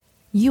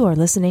You are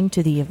listening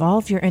to the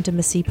Evolve Your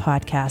Intimacy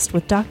podcast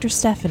with Dr.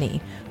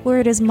 Stephanie, where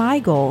it is my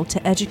goal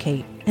to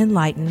educate,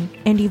 enlighten,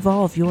 and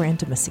evolve your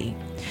intimacy.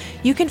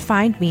 You can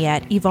find me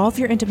at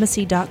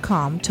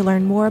evolveyourintimacy.com to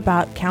learn more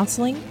about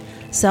counseling,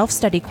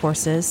 self-study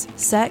courses,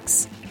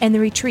 sex, and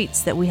the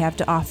retreats that we have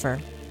to offer.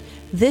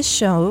 This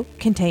show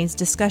contains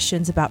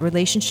discussions about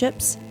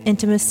relationships,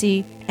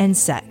 intimacy, and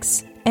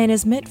sex, and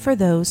is meant for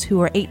those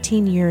who are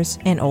 18 years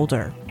and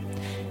older.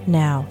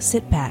 Now,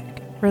 sit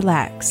back,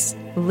 relax,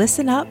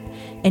 listen up,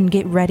 and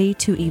get ready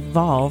to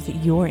evolve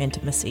your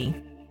intimacy.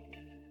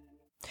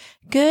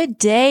 Good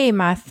day,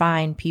 my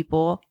fine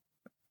people.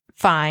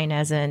 Fine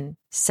as in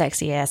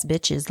sexy ass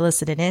bitches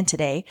listening in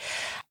today.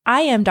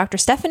 I am Dr.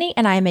 Stephanie,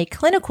 and I am a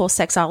clinical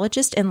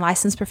sexologist and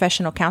licensed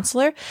professional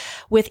counselor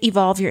with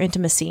Evolve Your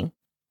Intimacy.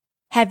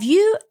 Have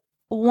you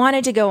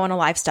wanted to go on a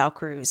lifestyle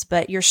cruise,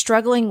 but you're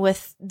struggling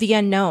with the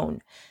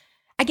unknown?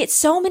 I get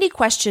so many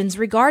questions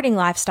regarding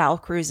lifestyle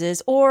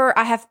cruises, or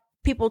I have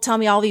people tell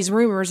me all these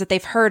rumors that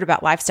they've heard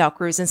about lifestyle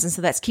cruises, and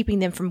so that's keeping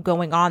them from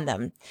going on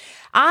them.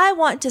 I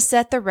want to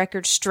set the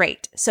record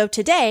straight. So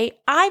today,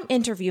 I'm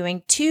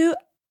interviewing two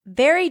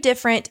very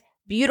different,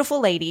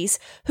 beautiful ladies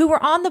who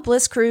were on the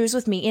Bliss cruise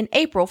with me in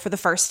April for the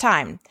first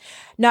time.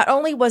 Not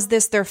only was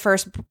this their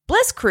first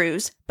Bliss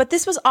cruise, but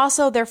this was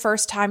also their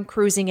first time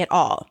cruising at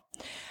all.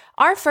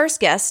 Our first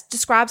guest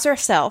describes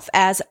herself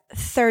as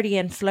 30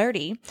 and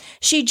flirty.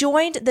 She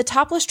joined the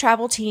Topless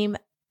Travel team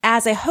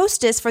as a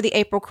hostess for the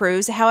April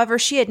cruise. However,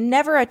 she had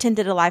never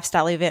attended a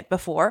lifestyle event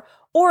before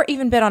or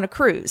even been on a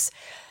cruise.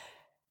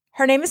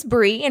 Her name is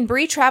Bree, and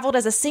Bree traveled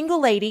as a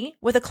single lady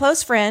with a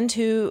close friend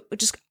who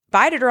just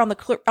invited her on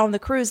the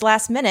cruise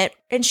last minute,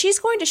 and she's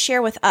going to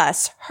share with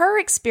us her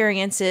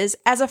experiences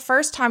as a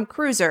first-time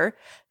cruiser,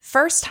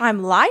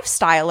 first-time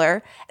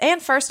lifestyler,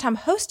 and first-time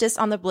hostess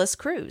on the Bliss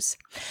cruise.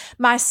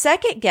 My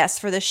second guest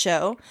for the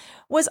show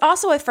was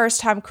also a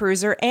first-time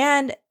cruiser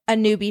and a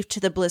newbie to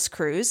the Bliss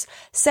cruise.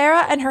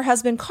 Sarah and her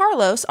husband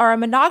Carlos are a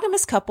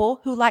monogamous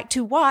couple who like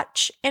to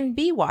watch and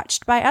be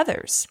watched by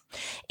others.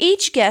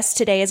 Each guest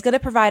today is going to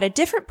provide a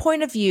different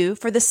point of view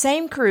for the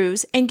same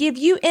cruise and give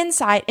you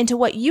insight into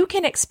what you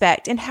can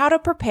expect and how to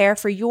prepare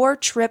for your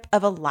trip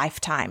of a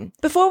lifetime.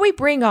 Before we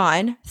bring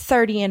on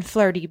 30 and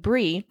flirty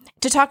Bree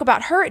to talk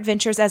about her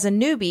adventures as a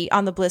newbie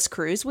on the Bliss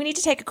cruise, we need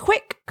to take a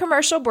quick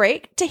commercial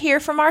break to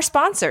hear from our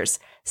sponsors.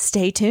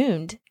 Stay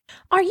tuned.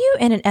 Are you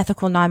in an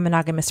ethical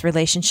non-monogamous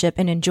relationship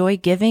and enjoy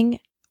giving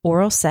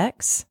oral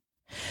sex?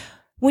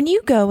 When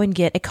you go and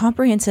get a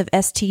comprehensive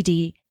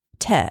STD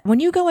test,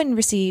 when you go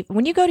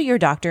to your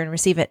doctor and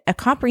receive a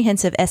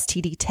comprehensive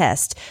STD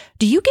test,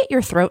 do you get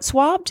your throat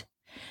swabbed?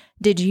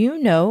 Did you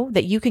know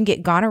that you can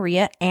get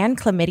gonorrhea and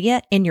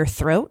chlamydia in your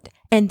throat?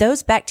 And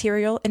those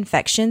bacterial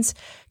infections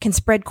can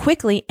spread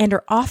quickly and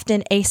are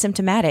often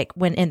asymptomatic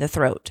when in the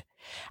throat.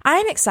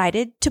 I'm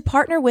excited to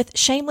partner with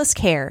Shameless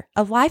Care,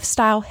 a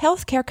lifestyle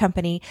healthcare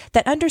company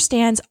that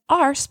understands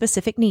our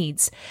specific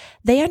needs.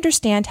 They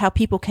understand how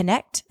people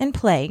connect and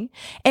play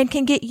and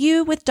can get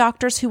you with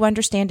doctors who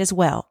understand as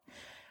well.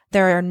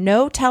 There are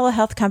no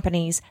telehealth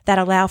companies that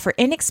allow for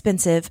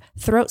inexpensive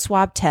throat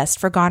swab tests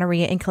for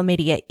gonorrhea and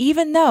chlamydia,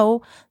 even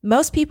though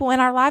most people in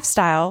our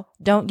lifestyle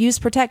don't use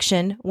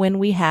protection when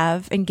we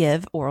have and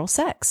give oral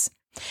sex.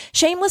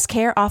 Shameless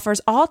Care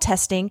offers all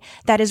testing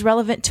that is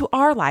relevant to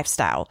our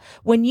lifestyle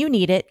when you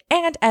need it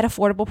and at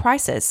affordable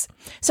prices.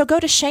 So go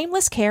to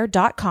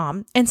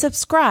shamelesscare.com and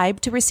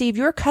subscribe to receive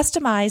your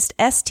customized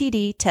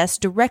STD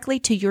test directly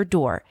to your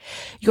door.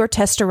 Your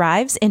test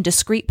arrives in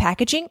discreet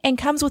packaging and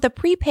comes with a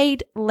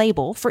prepaid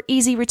label for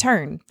easy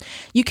return.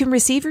 You can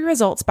receive your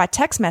results by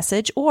text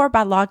message or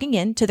by logging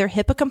in to their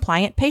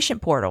HIPAA-compliant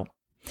patient portal.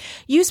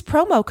 Use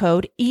promo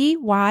code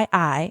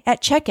EYI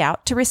at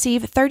checkout to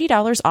receive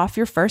 $30 off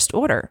your first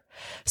order.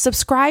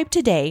 Subscribe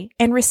today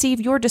and receive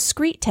your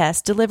discreet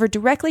test delivered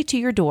directly to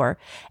your door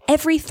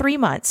every 3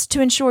 months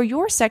to ensure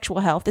your sexual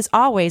health is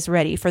always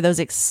ready for those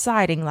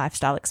exciting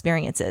lifestyle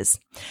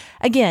experiences.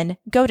 Again,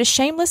 go to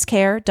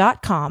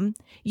shamelesscare.com,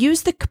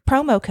 use the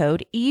promo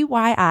code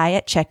EYI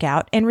at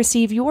checkout, and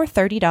receive your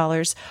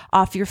 $30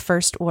 off your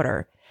first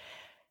order.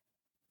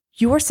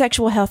 Your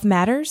sexual health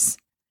matters,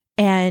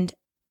 and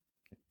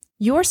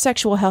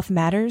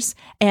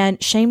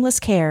Shameless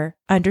Care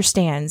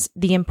understands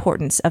the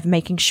importance of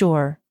making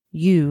sure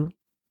you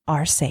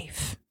are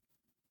safe.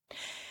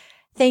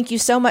 Thank you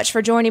so much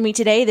for joining me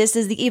today. This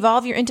is the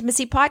Evolve Your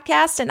Intimacy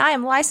podcast, and I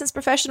am licensed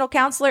professional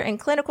counselor and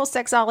clinical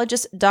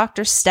sexologist,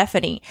 Dr.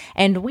 Stephanie,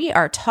 and we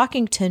are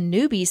talking to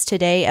newbies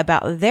today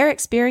about their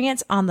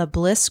experience on the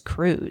Bliss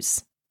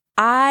cruise.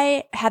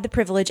 I had the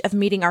privilege of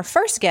meeting our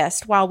first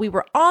guest while we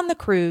were on the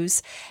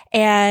cruise,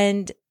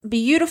 and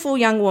beautiful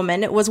young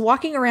woman was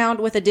walking around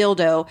with a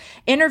dildo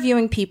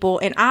interviewing people,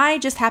 and I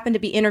just happened to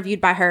be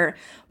interviewed by her.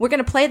 We're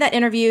going to play that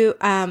interview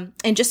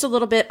in just a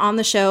little bit on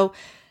the show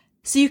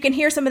so you can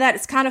hear some of that.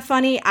 It's kind of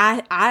funny.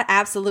 I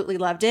absolutely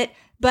loved it,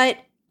 but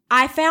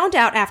I found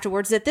out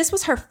afterwards that this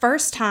was her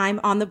first time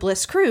on the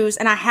Bliss cruise,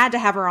 and I had to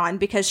have her on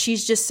because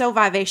she's just so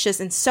vivacious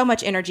and so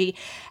much energy.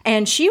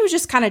 And she was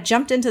just kind of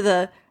jumped into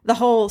the the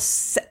whole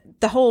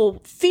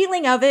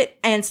feeling of it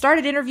and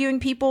started interviewing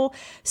people.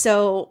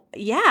 So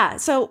yeah.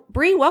 So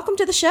Bree, welcome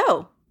to the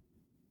show.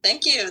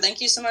 Thank you.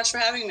 Thank you so much for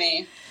having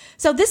me.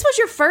 So this was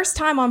your first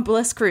time on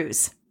Bliss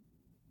Cruise.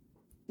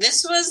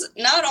 This was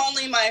not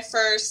only my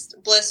first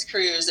Bliss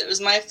cruise, it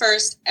was my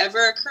first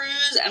ever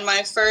cruise and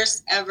my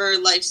first ever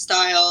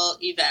lifestyle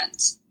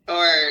event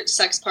or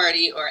sex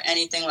party or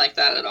anything like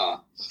that at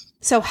all.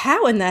 So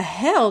how in the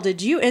hell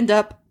did you end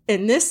up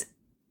in this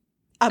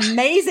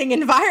amazing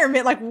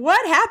environment? Like,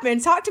 what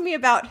happened? Talk to me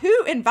about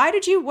who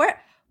invited you.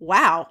 Where?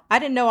 Wow. I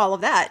didn't know all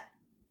of that.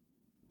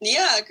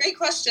 Yeah, great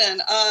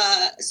question.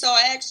 So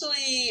I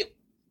actually,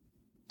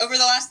 over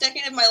the last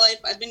decade of my life,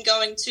 I've been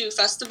going to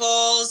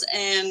festivals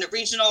and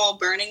regional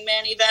Burning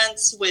Man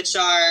events, which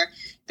are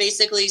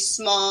basically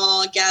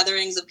small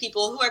gatherings of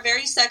people who are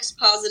very sex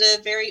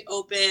positive, very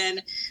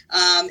open.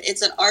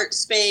 It's an art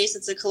space.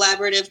 It's a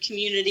collaborative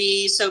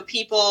community. So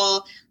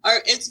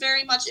it's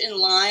very much in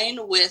line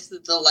with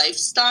the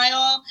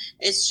lifestyle.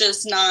 It's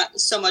just not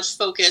so much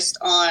focused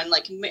on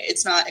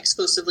it's not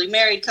exclusively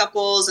married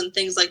couples and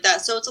things like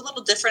that. So it's a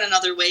little different in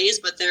other ways,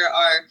 but there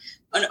are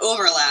an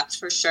overlap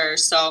for sure.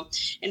 So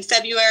in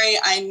February,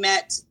 I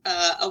met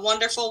a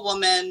wonderful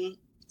woman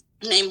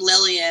named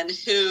Lillian,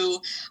 who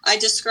I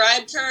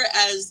described her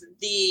as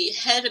the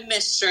head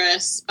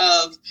mistress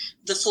of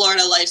the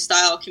Florida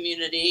lifestyle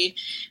community.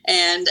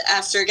 And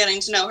after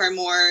getting to know her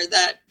more,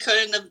 that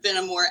couldn't have been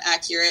a more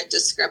accurate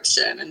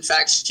description. In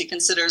fact, she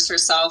considers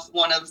herself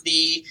one of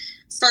the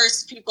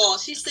first people.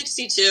 She's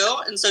 62,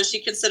 and so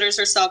she considers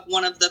herself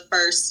one of the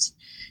first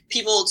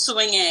people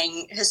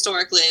swinging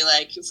historically,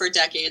 for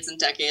decades and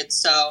decades.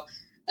 So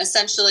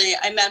essentially,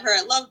 I met her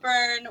at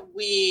Loveburn.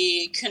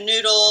 We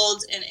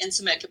canoodled in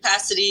intimate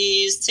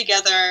capacities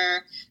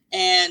together,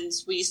 and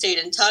we stayed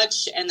in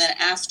touch. And then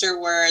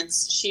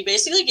afterwards, she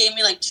basically gave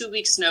me 2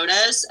 weeks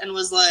notice and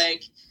was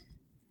like,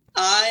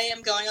 I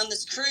am going on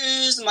this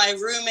cruise. My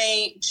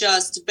roommate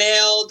just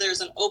bailed. There's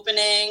an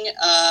opening.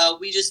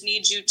 We just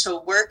need you to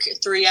work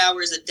 3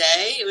 hours a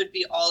day. It would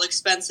be all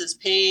expenses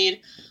paid.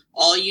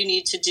 All you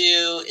need to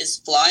do is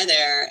fly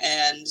there.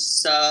 And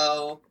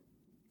so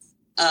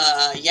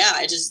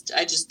I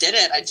just did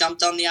it. I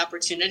jumped on the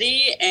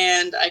opportunity,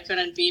 and I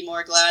couldn't be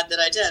more glad that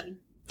I did.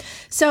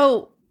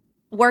 So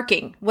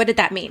working, what did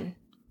that mean?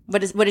 What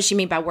does she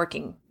mean by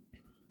working?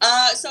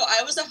 So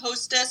I was a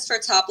hostess for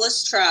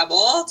Topless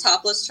Travel.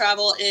 Topless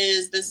Travel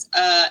is this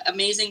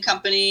amazing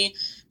company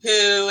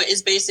who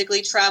is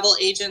basically travel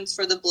agents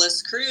for the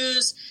Bliss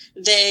cruise.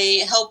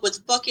 They help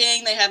with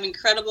booking. They have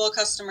incredible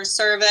customer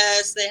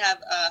service. They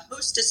have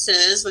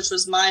hostesses, which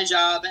was my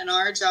job. And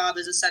our job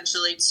is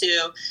essentially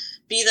to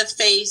be the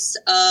face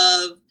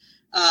of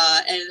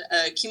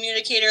a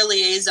communicator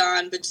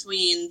liaison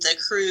between the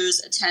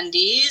cruise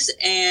attendees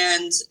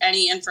and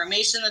any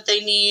information that they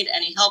need,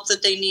 any help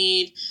that they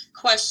need,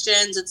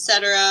 questions,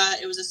 etc.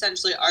 It was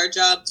essentially our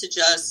job to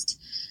just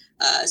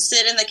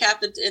sit in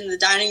the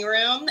dining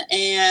room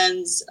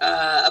and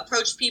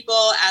approach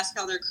people, ask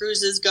how their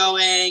cruise is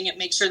going,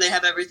 make sure they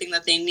have everything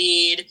that they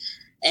need,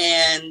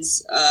 and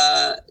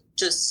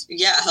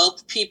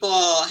help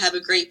people have a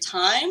great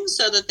time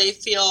so that they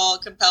feel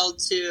compelled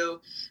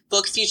to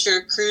book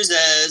future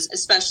cruises,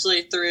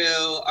 especially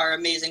through our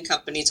amazing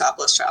company,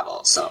 Topless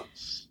Travel. So.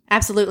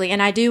 Absolutely.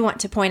 And I do want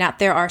to point out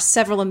there are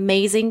several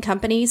amazing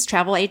companies,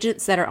 travel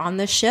agents that are on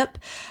this ship.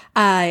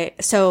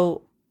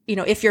 So,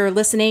 if you're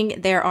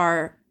listening, there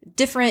are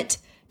different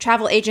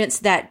travel agents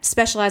that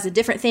specialize in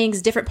different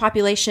things, different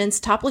populations.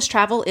 Topless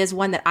Travel is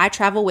one that I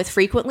travel with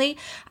frequently.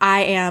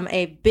 I am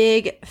a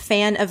big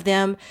fan of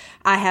them.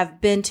 I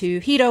have been to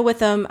Hito with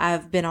them.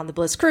 I've been on the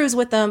Bliss cruise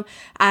with them.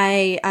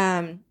 I've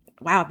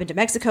been to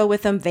Mexico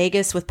with them,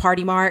 Vegas with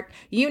Party Mark,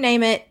 you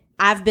name it.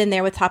 I've been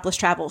there with Topless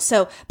Travel.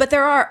 So, but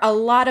there are a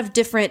lot of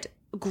different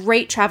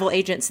great travel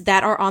agents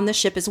that are on the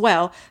ship as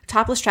well.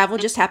 Topless Travel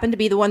just happened to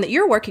be the one that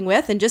you're working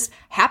with, and just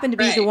happened to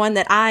be the one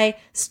that I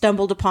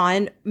stumbled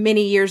upon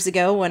many years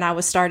ago when I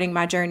was starting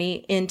my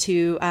journey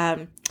into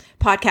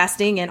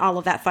podcasting and all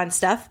of that fun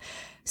stuff.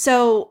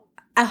 So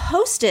a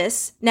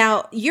hostess,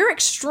 now you're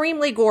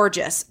extremely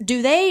gorgeous.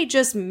 Do they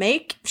just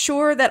make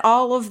sure that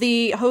all of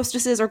the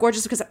hostesses are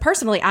gorgeous? Because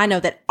personally, I know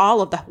that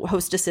all of the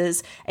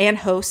hostesses and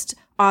hosts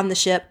on the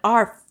ship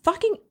are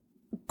fucking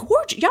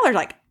gorgeous. Y'all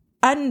are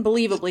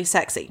unbelievably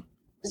sexy.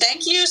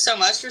 Thank you so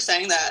much for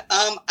saying that.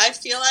 I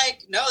feel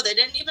they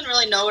didn't even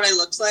really know what I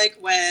looked like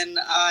when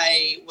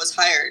I was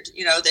hired.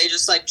 They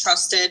just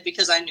trusted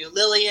because I knew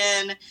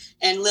Lillian,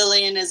 and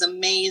Lillian is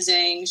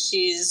amazing.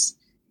 She's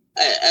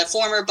a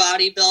former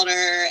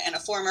bodybuilder and a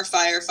former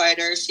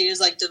firefighter. She is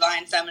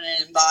divine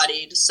feminine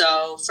embodied.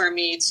 So for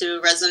me to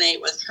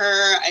resonate with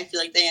her, I feel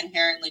like they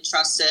inherently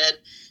trusted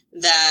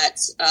that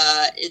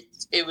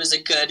it was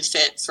a good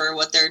fit for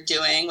what they're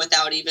doing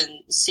without even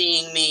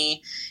seeing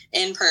me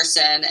in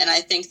person. And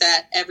I think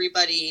that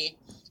everybody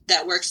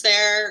that works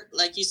there,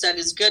 like you said,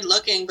 is good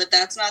looking, but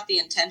that's not the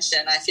intention.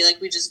 I feel like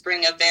we just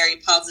bring a very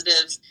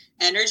positive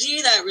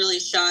energy that really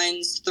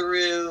shines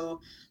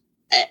through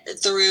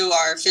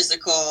our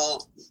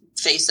physical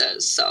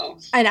faces. So,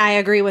 and I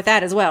agree with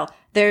that as well.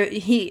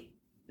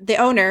 The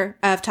owner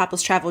of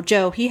Topless Travel,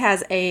 Joe, he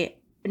has a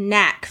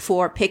knack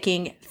for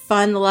picking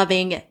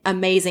fun-loving,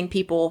 amazing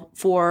people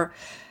for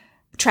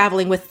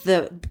traveling with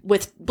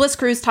Bliss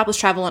Cruise, Topless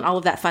Travel, and all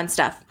of that fun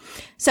stuff.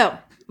 So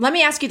let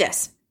me ask you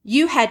this.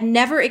 You had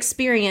never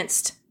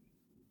experienced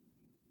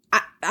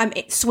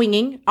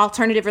swinging,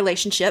 alternative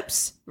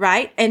relationships,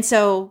 right? And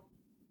so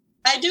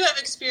I do have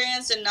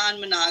experience in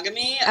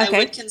non-monogamy. Okay. I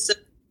would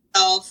consider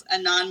myself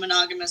a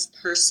non-monogamous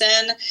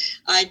person.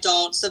 I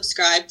don't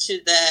subscribe to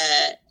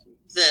the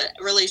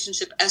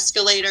relationship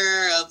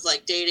escalator of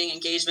like dating,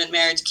 engagement,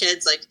 marriage,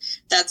 kids. Like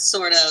that's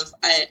sort of,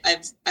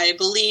 I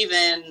believe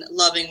in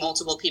loving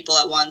multiple people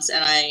at once,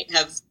 and I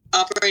have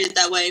operated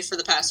that way for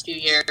the past few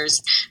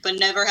years, but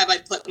never have I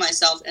put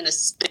myself in a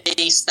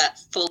space that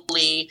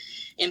fully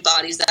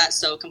embodies that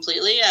so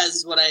completely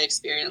as what I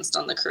experienced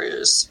on the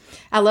cruise.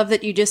 I love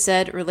that you just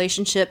said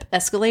relationship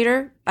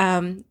escalator.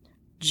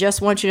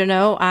 Just want you to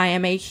know I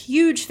am a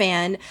huge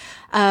fan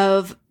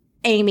of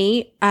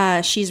Amy.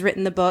 She's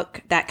written the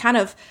book that kind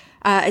of,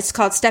 it's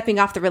called Stepping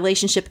Off the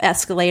Relationship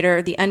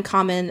Escalator, the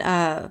Uncommon,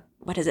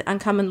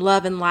 Uncommon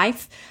Love in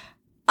Life.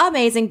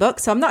 Amazing book.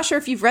 So I'm not sure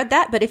if you've read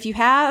that, but if you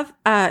have,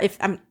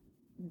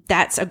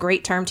 that's a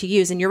great term to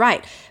use. And you're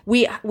right.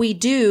 We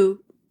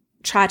do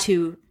try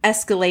to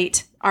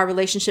escalate our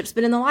relationships,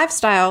 but in the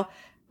lifestyle,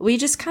 we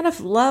just kind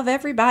of love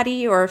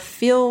everybody or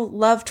feel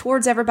love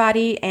towards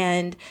everybody.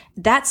 And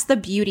that's the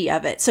beauty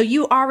of it. So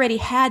you already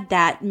had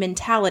that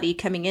mentality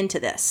coming into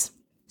this.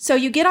 So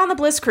you get on the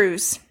Bliss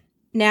Cruise.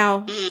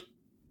 Now,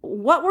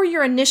 what were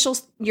your initial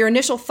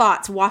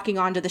thoughts walking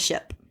onto the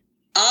ship?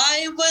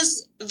 I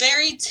was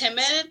very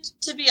timid,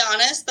 to be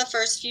honest. The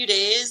first few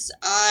days,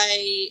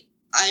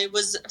 I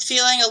was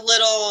feeling a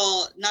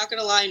little, not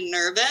going to lie,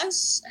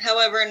 nervous.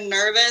 However,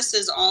 nervous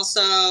is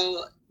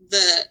also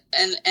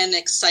and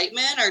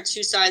excitement are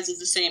two sides of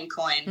the same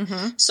coin.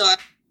 Mm-hmm. So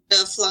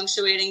I'm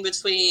fluctuating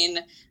between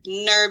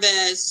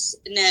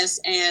nervousness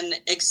and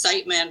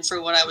excitement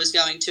for what I was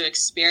going to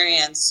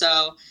experience.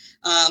 So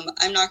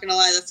I'm not going to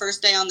lie, the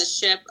first day on the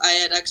ship, I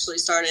had actually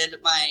started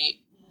my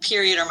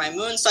period or my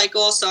moon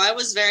cycle. So I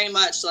was very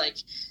much like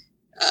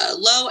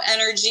low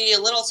energy,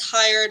 a little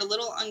tired, a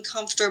little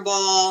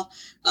uncomfortable.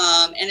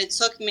 And it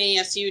took me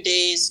a few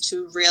days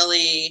to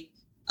really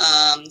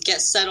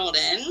get settled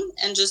in.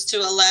 And just to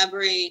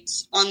elaborate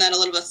on that a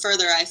little bit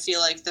further, I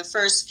feel like the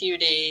first few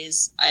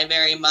days I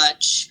very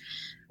much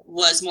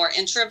was more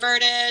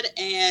introverted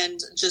and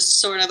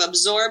just sort of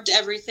absorbed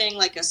everything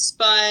like a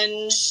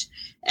sponge.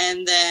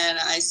 And then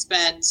I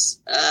spent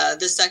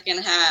the second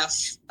half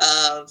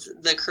of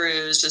the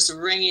cruise just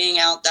wringing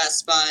out that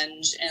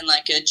sponge in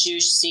like a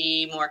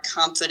juicy, more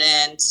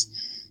confident,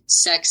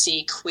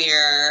 sexy,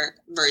 queer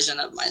version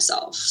of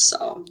myself.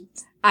 So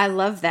I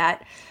love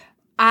that.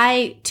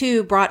 I,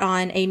 too, brought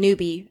on a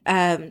newbie.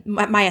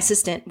 My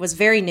assistant was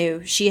very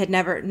new. She had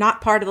not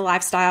part of the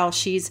lifestyle.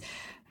 She's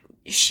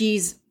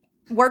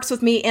works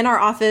with me in our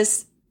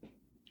office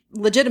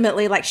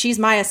legitimately, like she's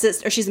my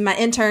assistant or she's my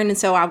intern. And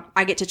so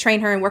I get to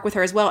train her and work with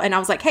her as well. And I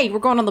was like, hey, we're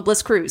going on the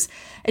Bliss Cruise.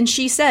 And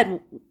she said,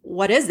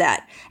 what is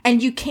that?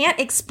 And you can't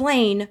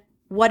explain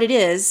what it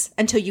is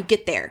until you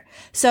get there.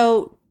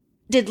 So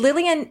did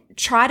Lillian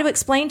try to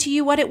explain to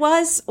you what it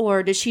was?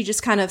 Or did she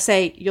just kind of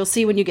say, you'll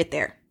see when you get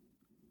there?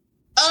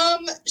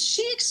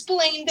 She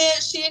explained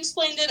it. She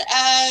explained it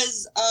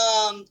as,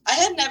 I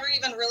had never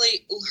even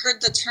really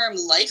heard the term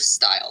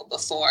lifestyle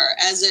before,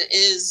 as it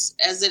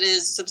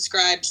is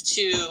subscribed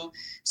to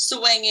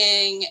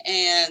swinging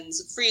and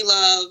free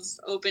love,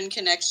 open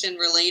connection,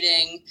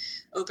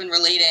 open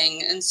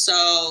relating. And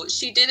so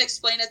she did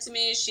explain it to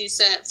me. She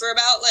said for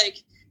about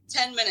like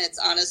 10 minutes,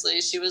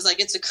 honestly, she was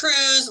like, it's a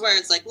cruise where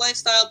it's like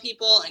lifestyle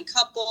people and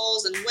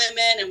couples and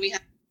women. And we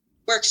have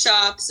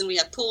workshops and we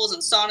have pools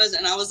and saunas,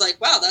 and I was like,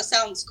 wow, that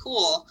sounds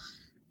cool,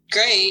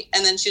 great.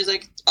 And then she was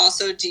like,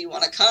 also, do you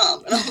want to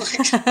come? And I'm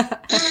like,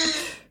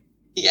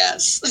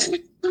 yes.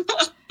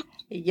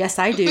 Yes,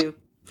 I do.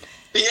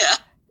 Yeah.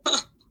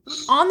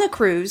 On the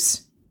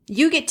cruise,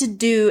 you get to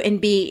do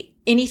and be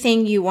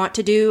anything you want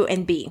to do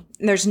and be.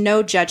 There's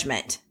no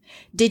judgment.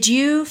 Did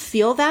you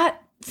feel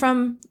that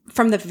from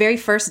the very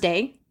first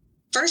day?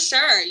 For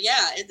sure,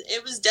 yeah.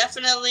 It was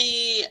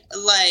definitely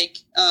like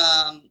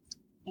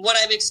what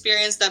I've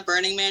experienced at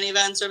Burning Man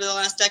events over the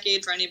last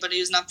decade. For anybody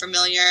who's not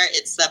familiar,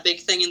 it's that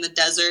big thing in the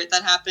desert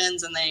that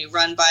happens, and they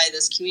run by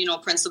this communal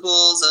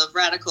principles of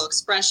radical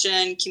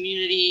expression,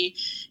 community,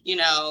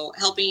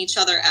 helping each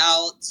other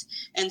out.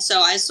 And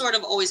so I sort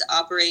of always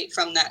operate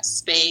from that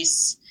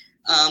space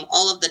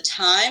all of the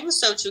time.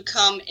 So to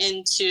come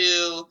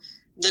into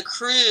the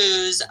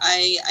cruise,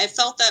 I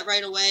felt that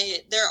right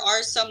away. There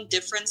are some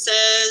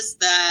differences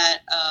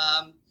that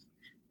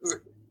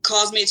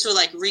caused me to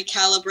like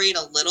recalibrate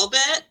a little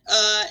bit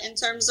in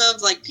terms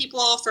of like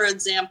people, for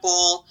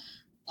example,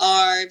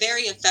 are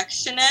very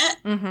affectionate,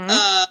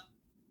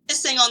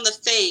 kissing on the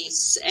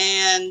face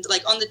and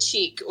like on the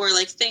cheek or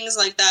like things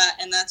like that.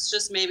 And that's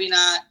just maybe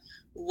not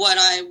what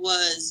I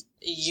was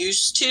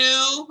used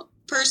to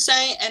per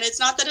se. And it's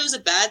not that it was a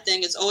bad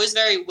thing. It's always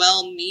very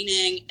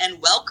well-meaning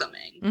and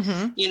welcoming.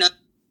 Mm-hmm. You know,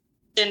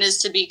 it is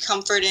to be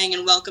comforting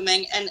and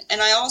welcoming. And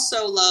I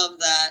also love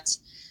that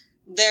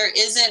there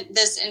isn't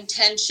this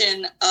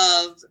intention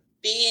of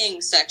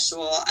being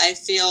sexual. I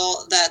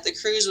feel that the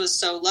cruise was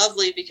so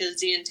lovely because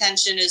the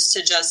intention is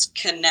to just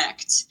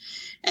connect.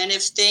 And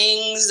if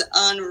things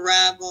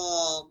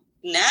unravel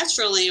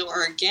naturally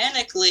or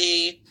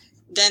organically,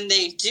 then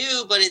they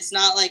do, but it's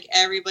not like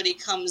everybody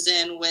comes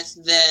in with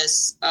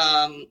this,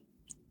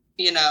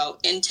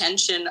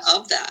 intention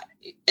of that.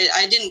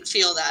 I didn't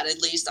feel that,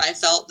 at least. I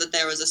felt that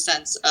there was a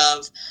sense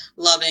of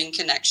loving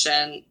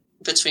connection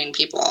between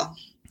people.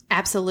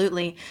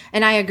 Absolutely.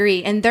 And I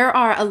agree. And there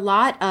are a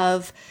lot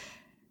of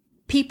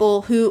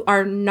people who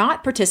are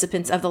not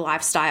participants of the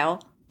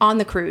lifestyle on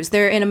the cruise.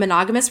 They're in a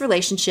monogamous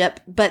relationship,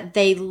 but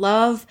they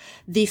love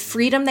the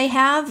freedom they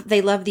have.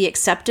 They love the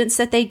acceptance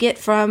that they get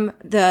from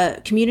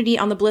the community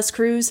on the Bliss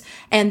cruise.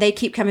 And they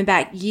keep coming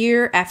back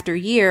year after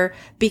year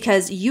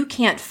because you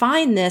can't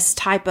find this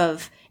type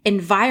of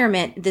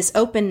environment, this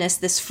openness,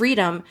 this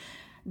freedom,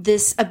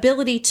 this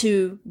ability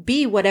to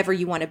be whatever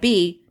you want to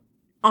be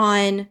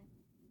on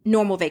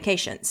normal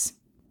vacations.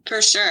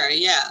 For sure,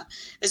 yeah.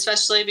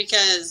 Especially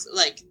because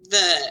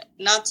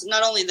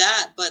not only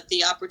that, but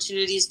the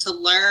opportunities to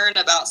learn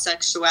about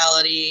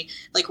sexuality,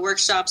 like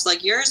workshops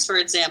like yours, for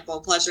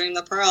example, Pleasuring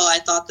the Pearl. I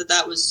thought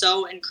that was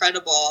so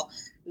incredible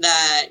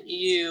that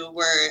you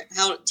were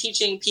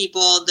teaching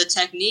people the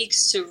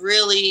techniques to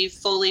really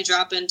fully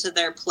drop into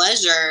their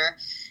pleasure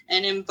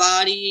and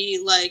embody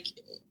like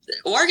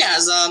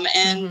orgasm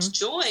and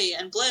joy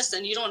and bliss.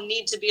 And you don't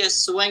need to be a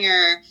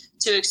swinger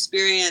to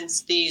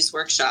experience these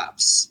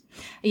workshops.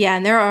 Yeah,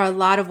 and there are a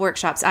lot of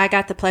workshops. I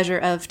got the pleasure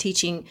of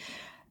teaching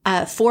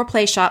 4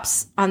 play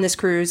shops on this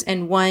cruise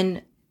and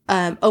 1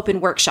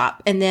 open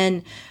workshop. And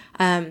then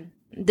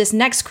this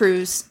next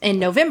cruise in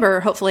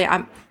November, hopefully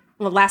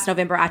last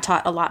November, I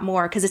taught a lot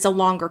more because it's a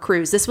longer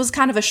cruise. This was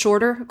kind of a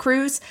shorter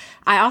cruise.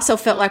 I also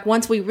felt like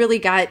once we really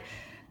got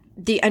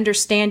the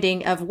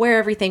understanding of where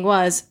everything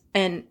was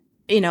and,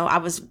 I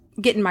was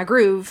getting my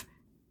groove,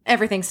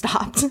 everything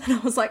stopped. And I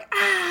was like,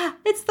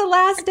 it's the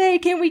last day.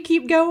 Can we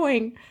keep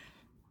going?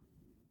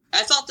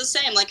 I felt the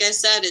same. Like I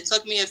said, it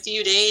took me a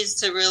few days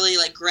to really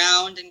like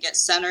ground and get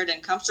centered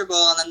and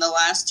comfortable. And then the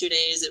last 2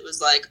 days, it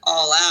was like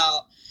all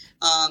out.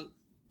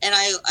 And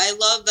I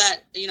love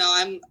that,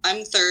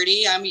 I'm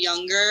 30, I'm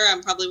younger.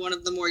 I'm probably one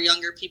of the more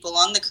younger people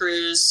on the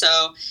cruise.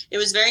 So it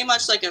was very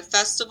much like a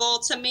festival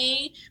to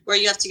me where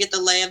you have to get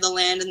the lay of the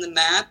land and the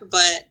map,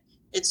 but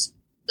it's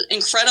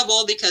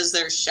incredible because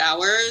there's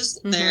showers,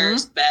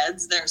 there's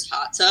beds, there's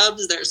hot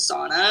tubs, there's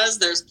saunas,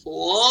 there's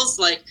pools.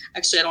 Like,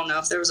 actually, I don't know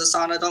if there was a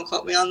sauna. Don't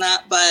quote me on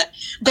that, but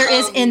there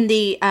is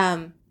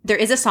there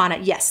is a sauna.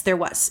 Yes, there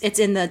was. It's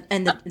in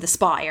the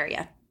spa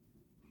area.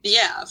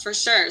 Yeah, for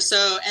sure.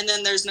 So, and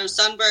then there's no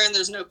sunburn,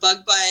 there's no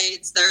bug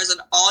bites. There's an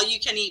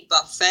all-you-can-eat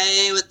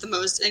buffet with the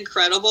most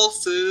incredible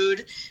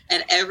food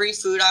and every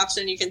food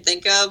option you can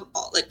think of,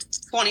 like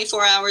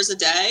 24 hours a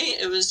day.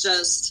 It was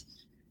just,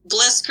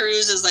 Bliss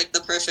Cruise is like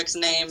the perfect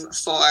name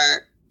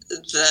for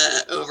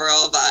the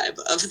overall vibe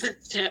of the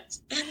trip.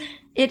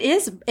 It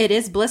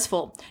is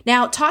blissful.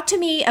 Now, talk to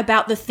me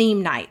about the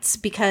theme nights,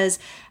 because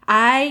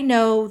I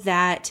know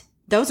that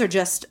those are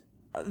just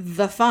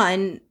the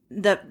fun,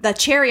 the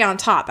cherry on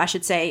top, I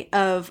should say,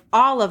 of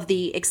all of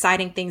the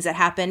exciting things that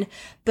happen.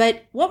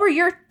 But what were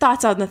your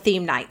thoughts on the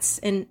theme nights?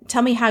 And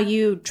tell me how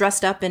you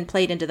dressed up and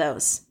played into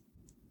those.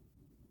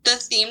 The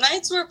theme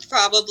nights were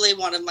probably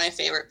one of my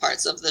favorite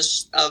parts of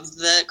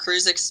the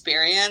cruise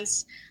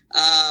experience.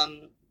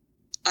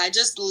 I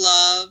just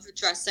love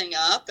dressing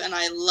up and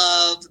I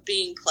love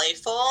being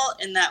playful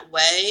in that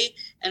way.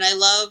 And I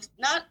love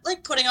not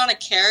like putting on a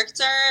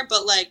character,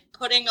 but like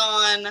putting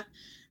on,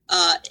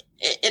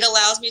 it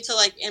allows me to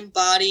like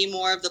embody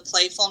more of the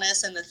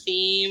playfulness and the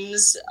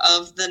themes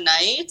of the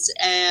night.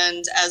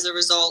 And as a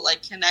result,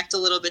 like connect a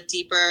little bit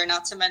deeper,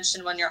 not to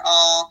mention when you're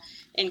all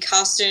in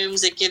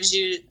costumes, it gives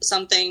you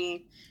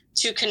something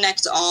to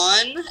connect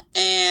on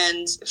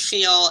and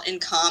feel in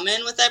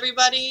common with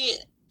everybody.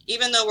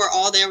 Even though we're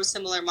all there with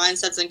similar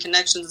mindsets and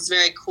connections, it's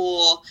very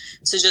cool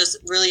to just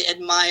really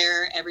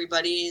admire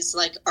everybody's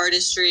like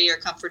artistry or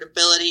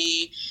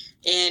comfortability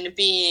in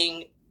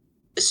being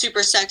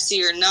super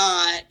sexy or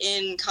not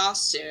in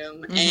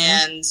costume.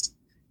 And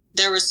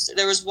there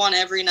was one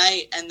every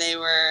night, and they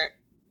were,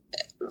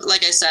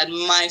 like I said,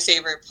 my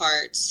favorite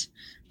part.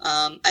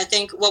 I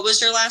think, what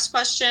was your last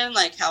question?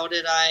 Like, how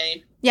did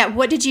I? Yeah.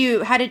 How did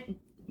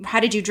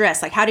you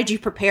dress? Like, how did you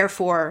prepare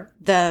for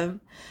the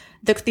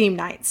theme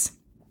nights?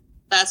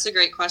 That's a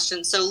great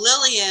question. So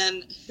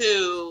Lillian,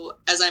 who,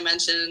 as I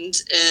mentioned,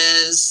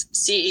 is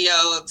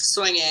CEO of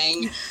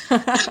Swinging,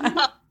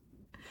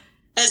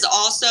 has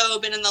also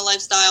been in the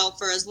lifestyle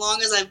for as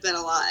long as I've been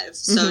alive.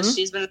 So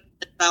she's been in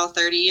the lifestyle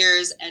 30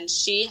 years, and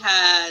she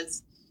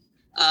has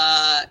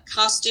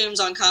costumes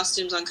on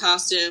costumes on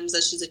costumes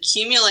that she's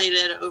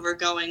accumulated over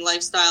going to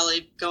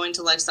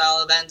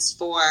lifestyle events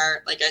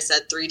for, like I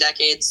said, 3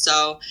 decades.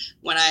 So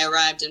when I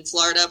arrived in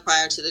Florida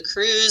prior to the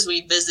cruise,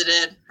 we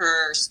visited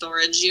her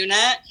storage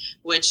unit,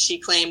 which she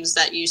claims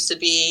that used to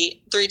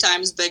be 3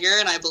 times bigger,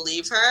 and I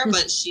believe her,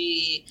 but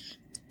she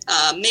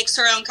makes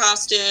her own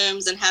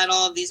costumes and had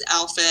all of these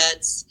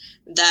outfits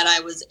that I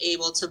was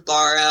able to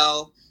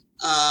borrow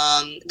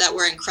that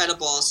were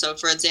incredible. So,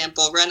 for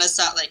example,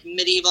 Renaissance, like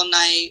medieval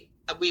night,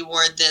 we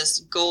wore this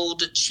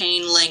gold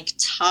chain link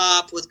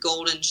top with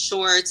golden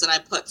shorts, and I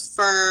put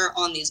fur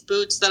on these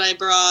boots that I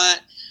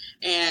brought,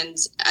 and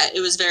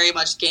it was very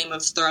much Game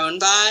of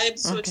Thrones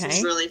vibes, which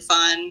was really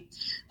fun.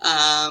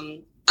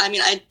 I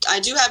mean, I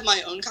do have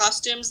my own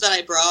costumes that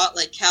I brought.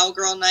 Like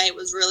Cowgirl Night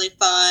was really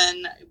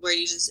fun, where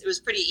it was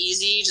pretty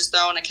easy. You just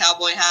throw on a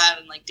cowboy hat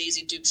and like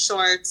Daisy Duke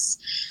shorts,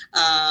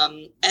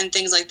 and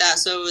things like that.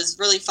 So it was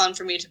really fun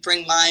for me to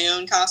bring my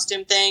own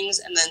costume things,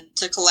 and then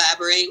to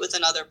collaborate with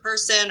another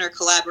person or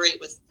collaborate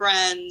with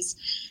friends.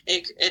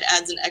 It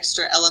adds an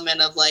extra element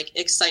of like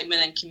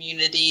excitement and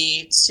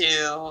community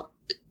to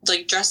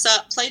like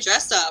play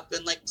dress up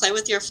and like play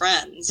with your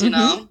friends, you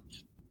know?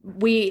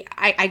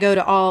 I go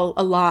to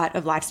a lot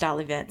of lifestyle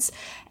events,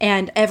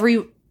 and I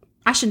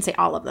shouldn't say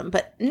all of them,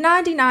 but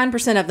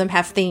 99% of them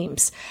have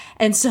themes.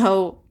 And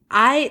so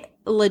I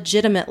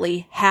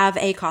legitimately have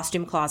a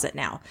costume closet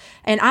now,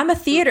 and I'm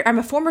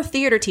a former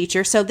theater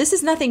teacher. So this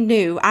is nothing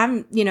new.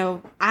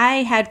 I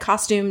had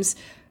costumes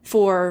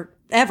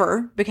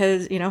forever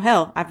because,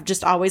 hell, I've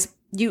just always,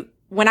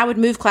 when I would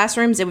move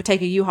classrooms, it would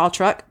take a U-Haul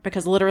truck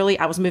because literally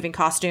I was moving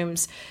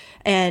costumes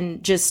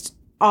and just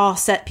all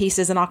set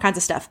pieces and all kinds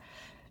of stuff.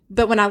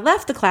 But when I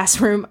left the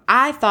classroom,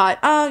 I thought,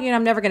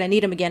 I'm never going to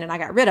need them again, and I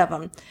got rid of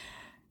them.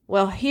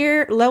 Well,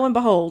 here, lo and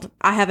behold,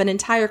 I have an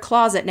entire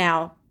closet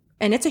now,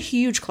 and it's a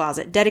huge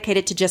closet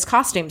dedicated to just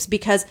costumes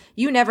because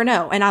you never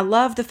know. And I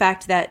love the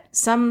fact that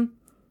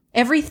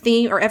every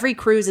theme or every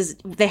cruise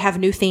they have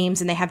new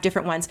themes and they have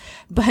different ones,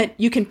 but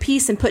you can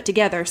piece and put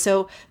together.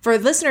 So for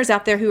listeners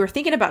out there who are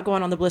thinking about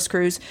going on the Bliss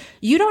cruise,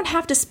 you don't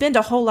have to spend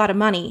a whole lot of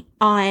money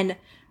on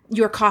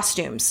your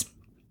costumes.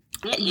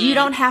 You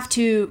don't have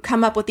to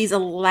come up with these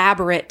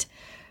elaborate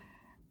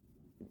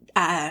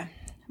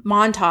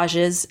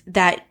montages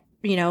that,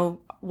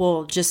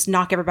 will just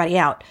knock everybody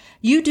out.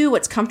 You do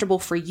what's comfortable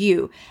for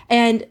you.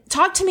 And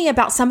talk to me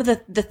about some of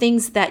the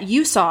things that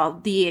you saw,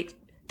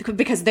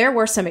 because there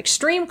were some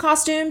extreme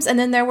costumes, and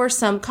then there were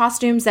some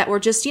costumes that were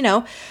just,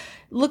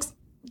 looks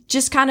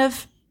just kind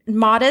of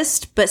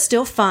modest, but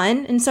still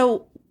fun. And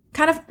so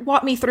kind of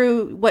walk me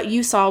through what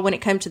you saw when it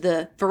came to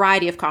the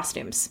variety of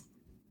costumes.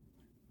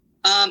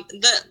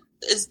 It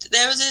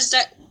was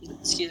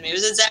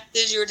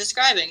exactly as you were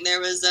describing. There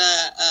was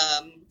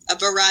a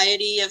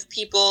variety of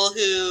people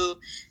who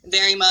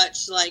very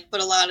much like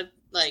put a lot of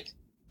like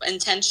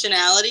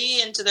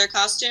intentionality into their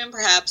costume.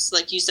 Perhaps,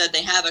 like you said,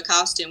 they have a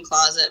costume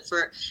closet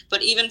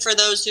but even for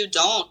those who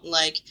don't,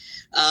 like,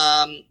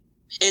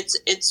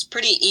 it's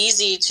pretty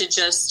easy to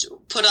just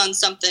put on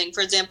something.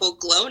 For example,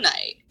 Glow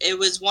Night. It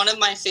was one of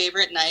my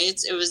favorite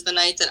nights. It was the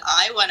night that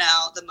I went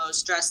out the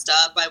most dressed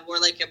up. I wore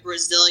like a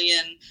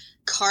Brazilian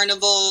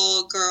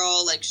carnival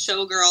girl, like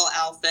showgirl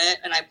outfit,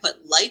 and I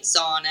put lights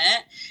on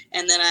it,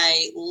 and then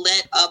I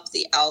lit up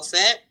the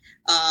outfit.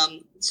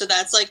 So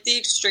that's like the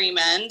extreme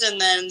end. And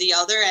then the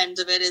other end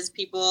of it is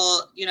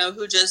people,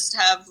 who just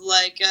have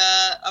like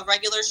a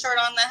regular shirt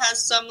on that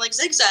has some like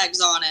zigzags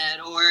on it,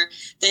 or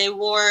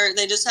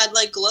they just had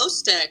like glow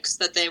sticks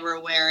that they were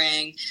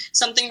wearing,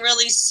 something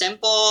really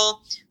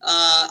simple.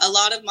 A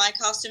lot of my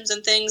costumes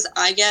and things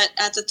I get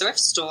at the thrift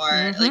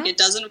store. Like, it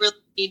doesn't really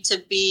need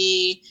to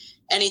be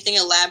anything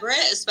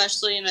elaborate,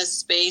 especially in a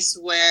space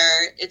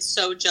where it's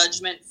so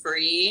judgment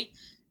free.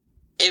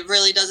 It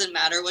really doesn't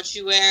matter what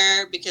you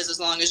wear, because as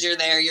long as you're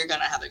there, you're going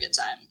to have a good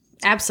time.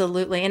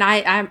 Absolutely. And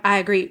I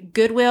agree.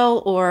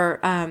 Goodwill or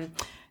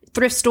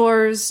thrift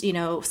stores,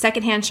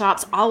 secondhand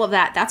shops, all of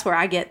that. That's where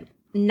I get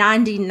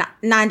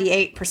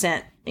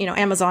 98%.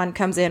 Amazon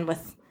comes in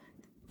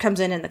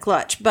in the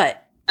clutch,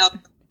 but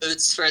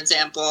boots, for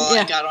example,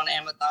 I got on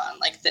Amazon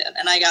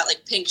and I got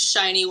like pink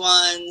shiny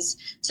ones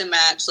to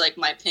match like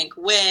my pink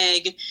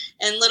wig,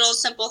 and little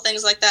simple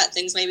things like that,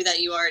 things maybe that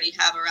you already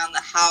have around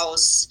the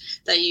house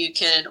that you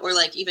can, or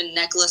like even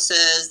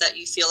necklaces that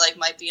you feel like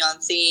might be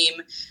on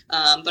theme.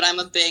 But I'm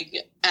a big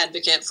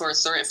advocate for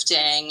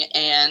thrifting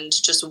and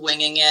just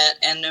winging it.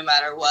 And no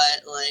matter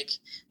what, like,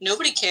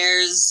 nobody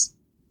cares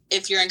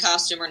if you're in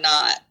costume or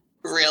not,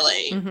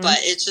 really, but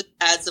it just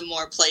adds a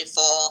more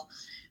playful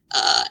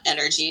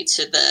energy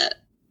to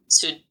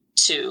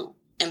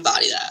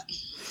embody that.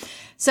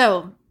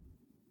 So,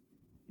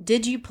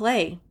 did you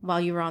play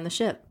while you were on the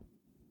ship?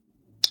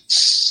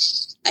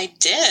 I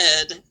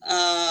did.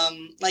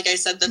 Like I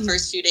said, the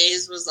first few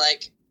days was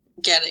like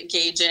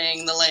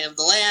gauging the lay of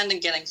the land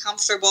and getting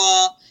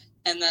comfortable,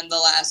 and then the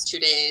last 2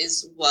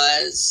 days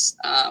was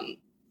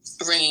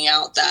wringing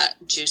out that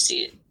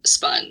juicy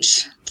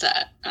sponge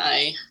that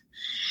I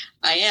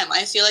I am.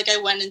 I feel like I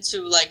went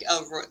into like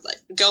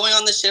going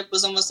on the ship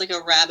was almost like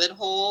a rabbit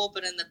hole,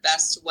 but in the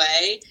best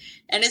way.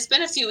 And it's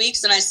been a few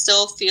weeks and I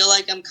still feel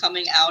like I'm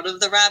coming out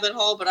of the rabbit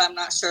hole, but I'm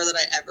not sure that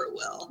I ever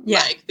will. Yeah.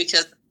 Like,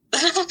 because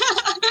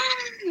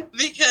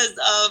because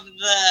of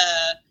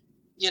the,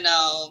 you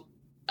know,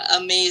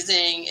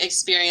 amazing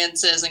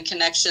experiences and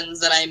connections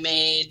that I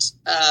made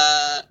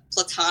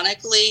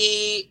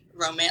platonically,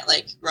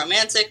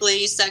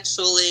 romantically,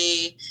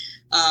 sexually,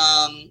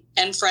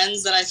 and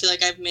friends that I feel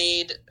like I've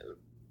made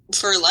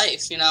for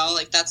life, you know,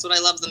 like that's what I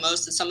love the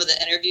most. Is some of the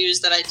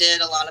interviews that I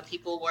did, a lot of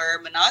people were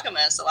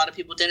monogamous, a lot of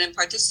people didn't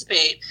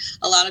participate,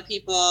 a lot of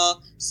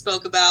people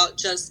spoke about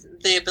just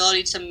the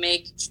ability to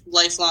make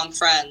lifelong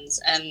friends.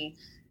 And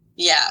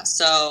yeah,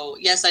 so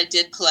yes, I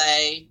did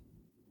play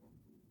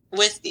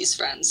with these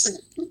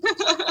friends.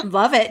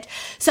 Love it.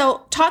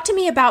 So talk to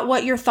me about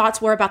what your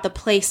thoughts were about the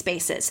play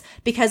spaces,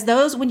 because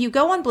those, when you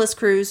go on Bliss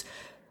Cruise,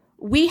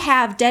 we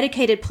have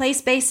dedicated play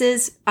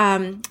spaces.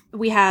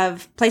 We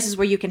have places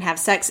where you can have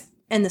sex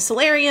in the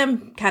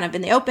solarium, kind of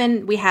in the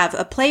open. We have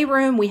a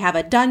playroom. We have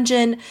a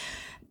dungeon.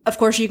 Of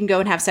course, you can go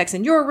and have sex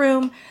in your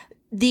room.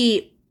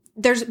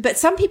 But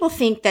some people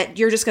think that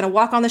you're just going to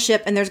walk on the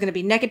ship and there's going to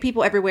be naked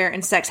people everywhere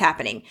and sex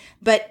happening.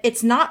 But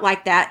it's not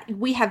like that.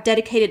 We have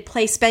dedicated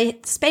play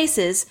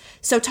spaces.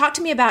 So talk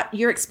to me about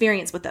your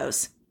experience with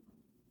those.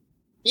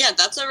 Yeah,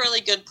 that's a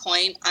really good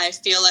point. I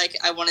feel like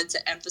I wanted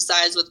to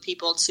emphasize with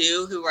people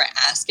too who were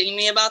asking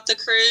me about the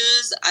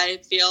cruise. I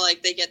feel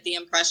like they get the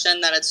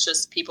impression that it's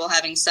just people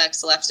having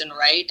sex left and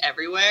right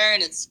everywhere,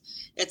 and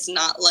it's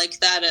not like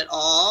that at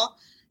all.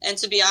 And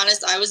to be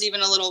honest, I was even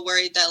a little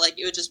worried that like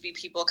it would just be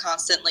people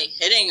constantly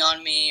hitting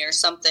on me or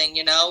something,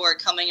 you know, or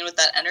coming in with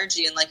that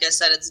energy. And like I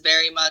said, it's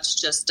very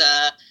much just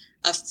a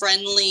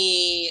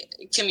friendly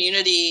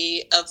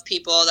community of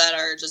people that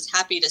are just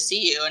happy to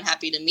see you and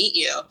happy to meet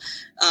you.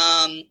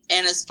 And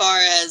as far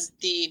as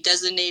the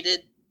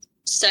designated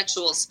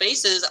sexual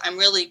spaces, I'm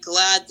really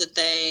glad that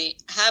they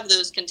have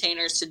those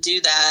containers to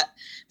do that,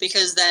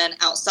 because then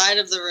outside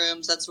of the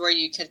rooms, that's where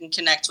you can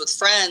connect with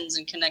friends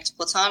and connect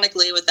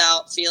platonically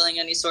without feeling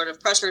any sort of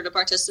pressure to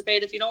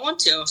participate if you don't want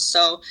to.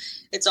 So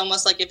it's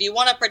almost like if you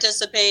want to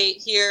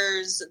participate,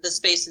 here's the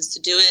spaces to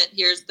do it.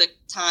 Here's the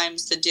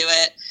times to do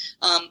it.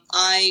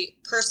 I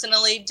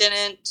personally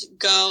didn't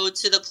go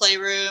to the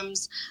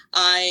playrooms.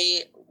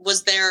 I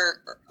was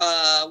there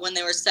when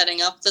they were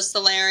setting up the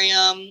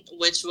solarium,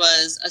 which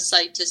was a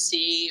sight to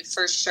see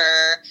for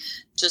sure.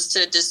 Just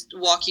to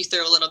walk you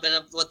through a little bit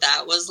of what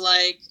that was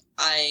like.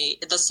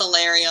 The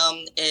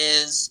solarium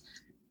is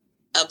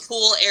a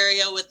pool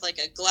area with like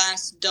a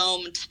glass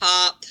dome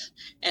top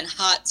and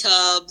hot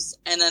tubs,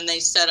 and then they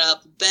set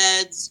up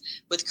beds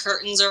with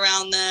curtains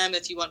around them.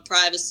 If you want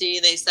privacy,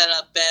 they set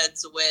up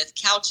beds with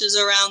couches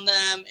around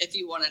them if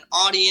you want an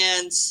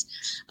audience.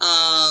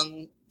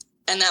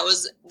 And that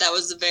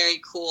was very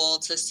cool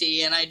to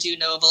see. And I do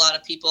know of a lot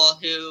of people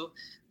who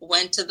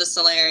went to the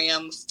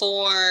solarium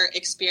for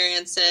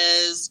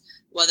experiences,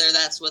 whether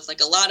that's with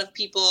like a lot of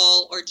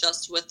people or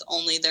just with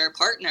only their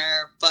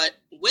partner, but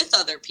with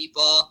other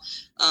people.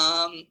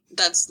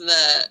 That's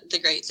the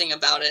great thing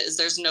about it, is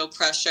there's no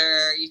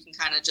pressure. You can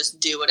kind of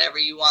just do whatever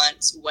you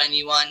want when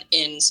you want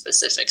in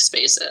specific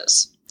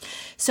spaces.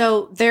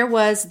 So there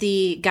was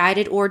the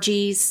guided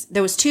orgies.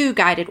 There was 2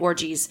 guided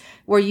orgies.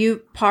 Were you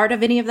part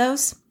of any of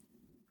those?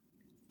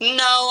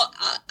 No,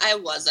 I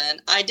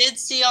wasn't. I did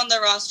see on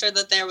the roster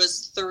that there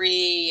was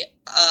 3,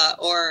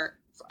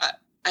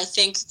 I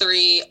think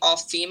 3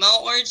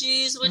 all-female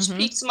orgies, which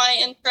piqued my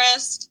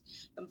interest.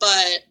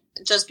 But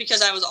just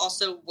because I was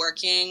also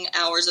working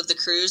hours of the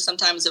cruise,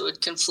 sometimes it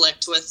would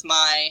conflict with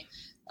my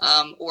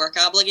work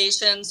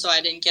obligations, so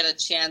I didn't get a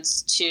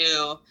chance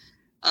to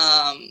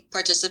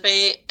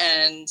participate.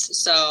 And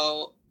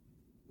so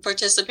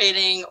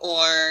participating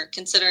or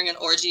considering an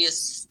orgy is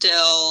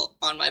still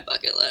on my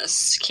bucket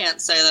list.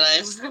 Can't say that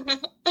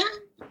I've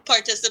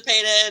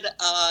participated.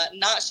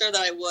 Not sure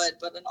that I would,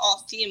 but an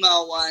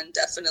all-female one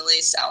definitely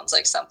sounds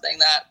like something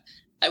that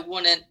I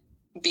wouldn't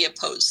be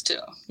opposed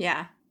to.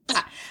 Yeah.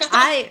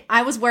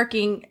 I was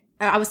working,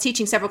 I was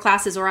teaching several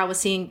classes, or I was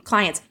seeing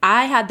clients.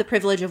 I had the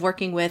privilege of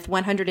working with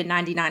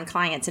 199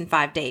 clients in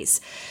 5 days,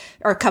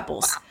 or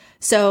couples. Wow.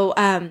 So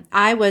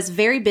I was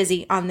very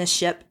busy on this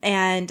ship,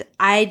 and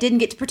I didn't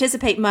get to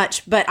participate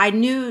much, but I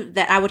knew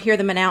that I would hear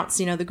them announce,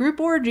 the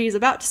group orgy is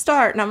about to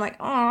start. And I'm like,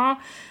 oh,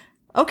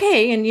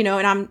 okay. And,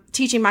 and I'm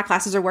teaching, my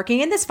classes are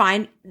working, and that's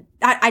fine.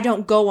 I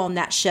don't go on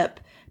that ship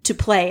to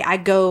play. I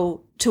go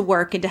to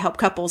work and to help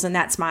couples, and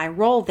that's my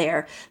role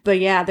there. But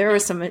yeah, there were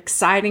some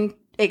exciting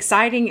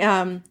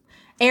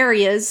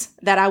areas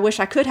that I wish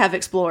I could have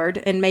explored.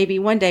 And maybe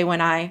one day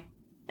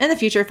in the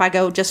future, if I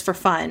go just for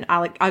fun,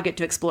 I'll get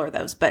to explore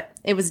those. But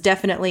it was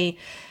definitely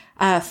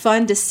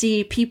fun to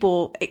see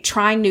people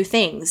trying new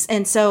things.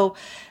 And so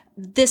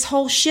this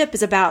whole ship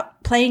is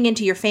about playing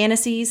into your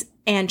fantasies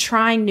and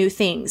trying new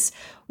things.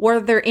 Were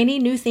there any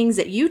new things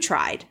that you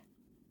tried?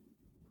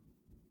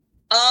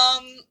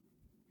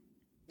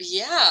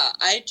 Yeah,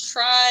 I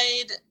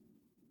tried.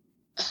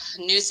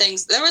 new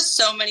things. There was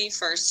so many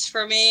firsts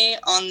for me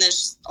on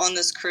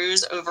this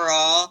cruise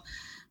overall.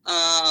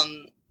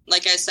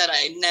 Like I said,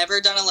 I'd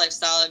never done a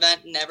lifestyle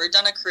event, never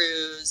done a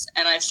cruise,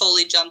 and I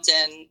fully jumped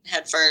in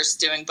head first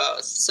doing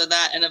both. So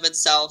that in of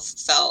itself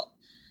felt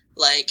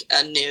like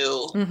a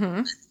new,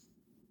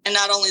 and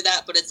not only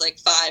that, but it's like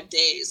 5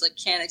 days, like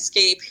can't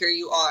escape. Here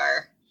you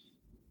are,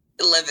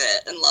 live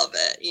it and love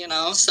it, you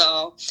know?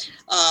 So,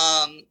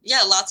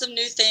 yeah, lots of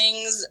new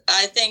things.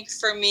 I think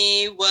for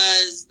me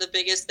was the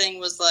biggest thing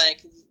was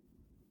like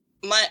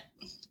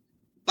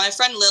my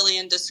friend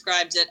Lillian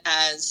described it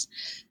as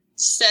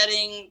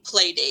setting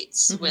play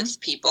dates with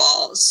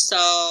people.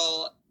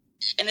 So,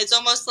 and it's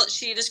almost like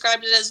she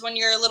described it as when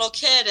you're a little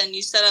kid and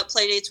you set up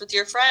play dates with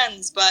your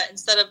friends, but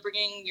instead of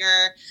bringing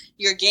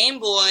your Game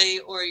Boy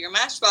or your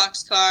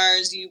Matchbox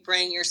cars, you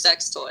bring your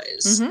sex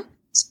toys.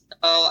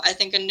 So I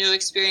think a new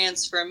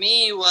experience for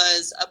me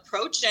was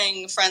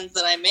approaching friends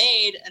that I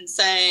made and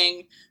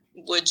saying,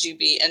 would you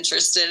be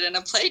interested in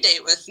a play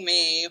date with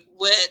me?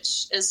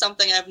 Which is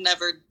something I've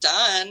never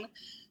done,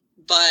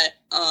 but,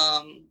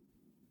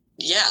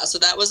 yeah, so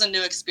that was a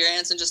new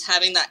experience, and just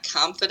having that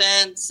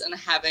confidence and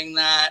having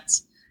that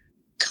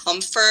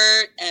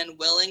comfort and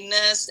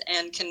willingness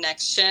and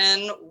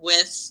connection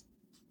with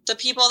the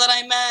people that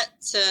I met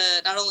to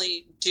not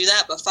only do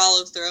that, but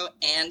follow through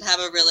and have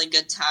a really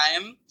good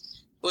time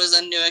was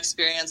a new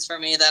experience for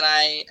me that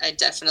I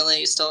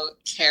definitely still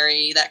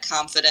carry that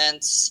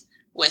confidence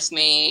with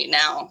me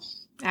now.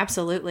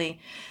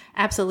 Absolutely.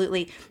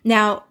 Absolutely.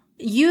 Now,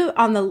 you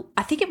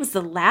I think it was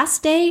the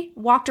last day,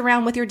 walked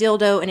around with your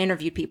dildo and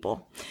interviewed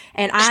people.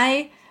 And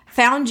I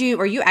found you,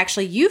 or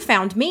you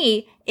found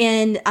me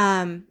in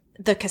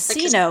the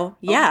casino.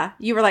 Yeah.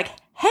 You were like,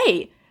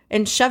 hey,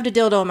 and shoved a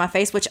dildo in my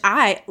face, which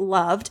I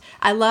loved.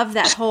 I love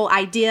that whole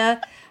idea.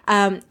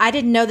 I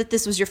didn't know that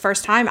this was your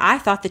first time. I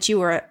thought that you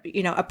were,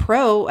 a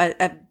pro,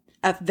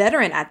 a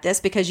veteran at this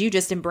because you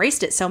just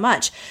embraced it so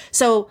much.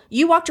 So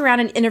you walked around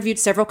and interviewed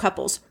several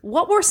couples.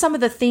 What were some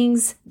of the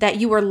things that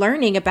you were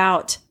learning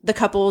about the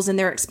couples and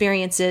their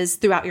experiences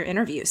throughout your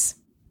interviews?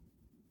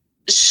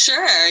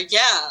 Sure.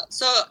 Yeah.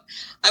 So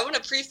I want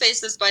to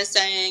preface this by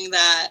saying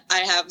that I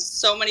have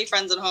so many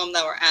friends at home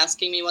that were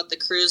asking me what the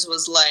cruise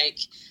was like.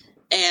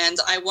 And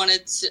I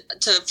wanted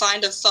to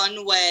find a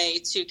fun way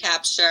to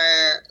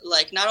capture,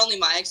 like, not only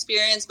my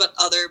experience, but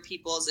other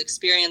people's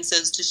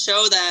experiences to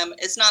show them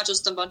it's not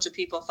just a bunch of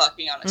people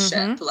fucking on a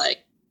ship.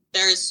 Like,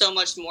 there is so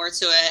much more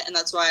to it. And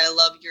that's why I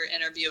love your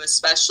interview,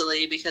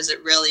 especially because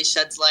it really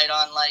sheds light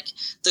on, like,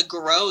 the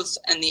growth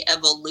and the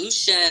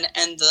evolution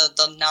and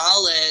the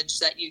knowledge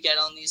that you get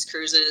on these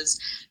cruises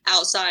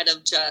outside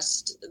of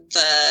just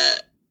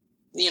the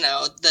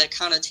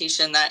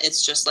connotation that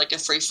it's just like a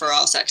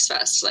free-for-all sex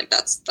fest. Like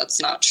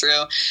that's not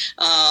true.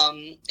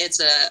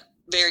 It's a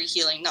very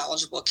healing,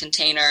 knowledgeable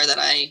container that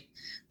I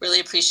really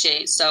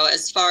appreciate. So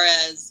as far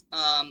as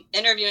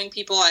interviewing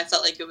people, I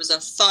felt like it was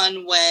a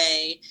fun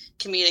way,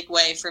 comedic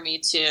way for me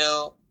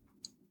to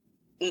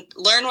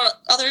learn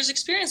what others'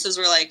 experiences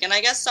were like. And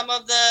I guess some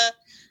of the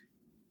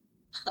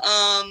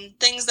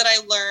things that I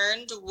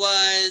learned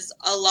was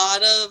a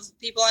lot of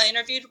people I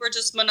interviewed were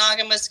just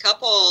monogamous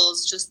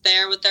couples, just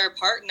there with their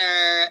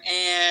partner,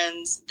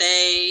 and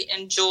they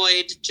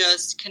enjoyed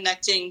just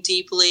connecting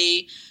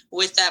deeply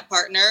with that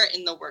partner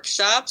in the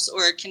workshops,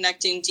 or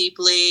connecting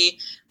deeply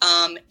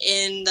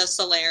in the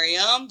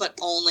solarium, but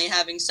only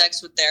having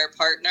sex with their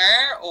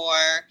partner, or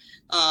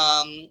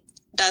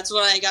that's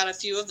what I got. A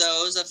few of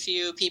those, a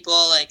few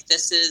people like,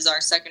 this is our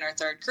second or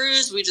third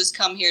cruise. We just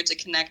come here to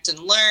connect and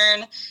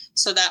learn.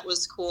 So that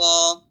was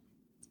cool.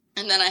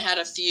 And then I had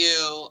a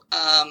few,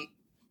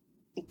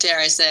 dare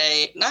I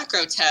say, not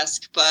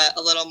grotesque, but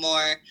a little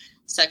more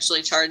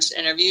sexually charged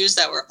interviews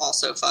that were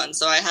also fun.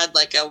 So I had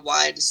like a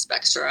wide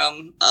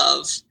spectrum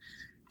of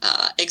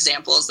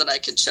examples that I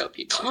could show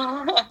people.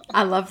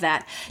 I love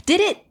that.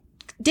 Did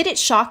it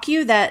shock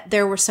you that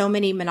there were so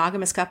many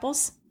monogamous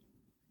couples?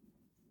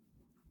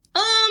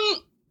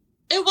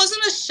 It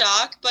wasn't a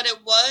shock, but it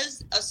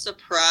was a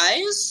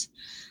surprise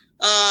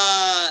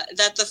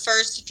that the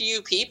first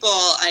few people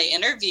I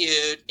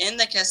interviewed in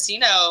the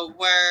casino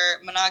were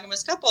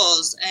monogamous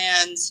couples.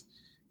 And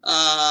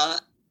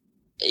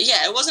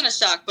yeah, it wasn't a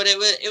shock, but it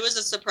was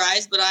a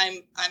surprise. But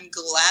I'm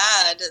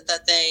glad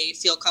that they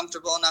feel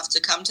comfortable enough to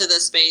come to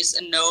this space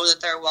and know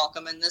that they're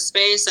welcome in this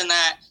space, and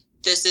that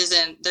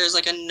there's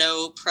like a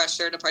no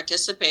pressure to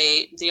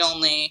participate.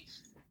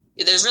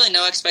 There's really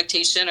no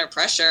expectation or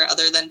pressure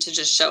other than to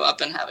just show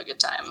up and have a good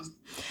time.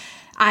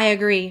 I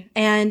agree.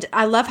 And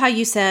I love how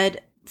you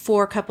said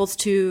for couples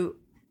to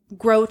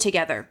grow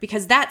together,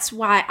 because that's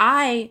why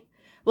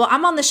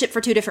I'm on the ship for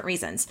two different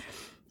reasons.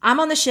 I'm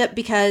on the ship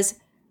because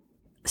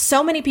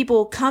so many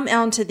people come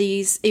onto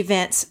these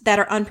events that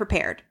are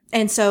unprepared.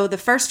 And so the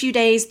first few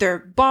days, they're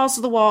balls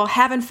to the wall,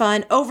 having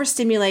fun,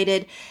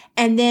 overstimulated.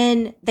 And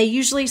then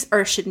they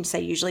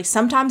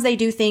sometimes they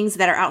do things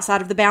that are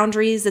outside of the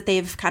boundaries that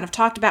they've kind of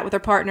talked about with their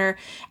partner.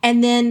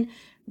 And then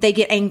they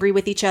get angry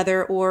with each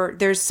other, or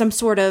there's some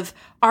sort of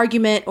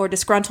argument or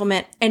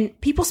disgruntlement. And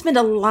people spend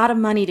a lot of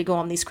money to go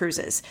on these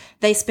cruises.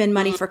 They spend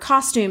money for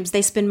costumes.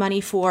 They spend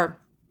money for,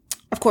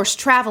 of course,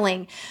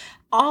 traveling,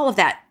 all of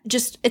that.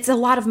 Just, it's a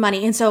lot of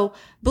money. And so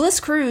Bliss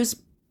Cruise,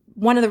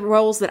 one of the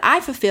roles that I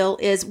fulfill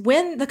is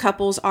when the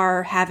couples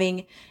are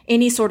having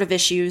any sort of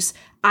issues,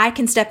 I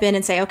can step in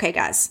and say, okay,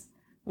 guys,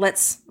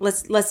 let's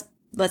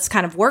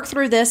kind of work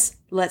through this.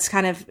 Let's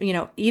kind of,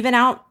 even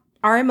out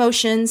our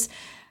emotions.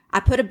 I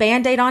put a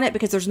Band-Aid on it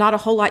because there's not a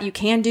whole lot you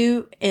can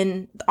do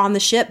on the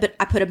ship, but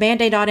I put a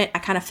Band-Aid on it. I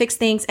kind of fix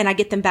things and I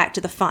get them back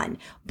to the fun.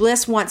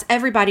 Bliss wants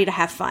everybody to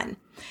have fun.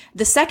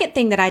 The second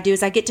thing that I do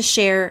is I get to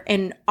share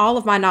in all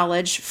of my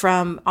knowledge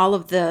from all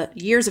of the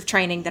years of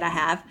training that I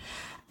have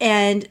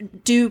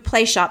and do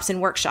play shops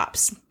and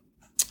workshops.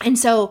 And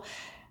so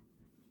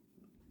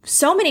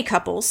many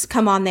couples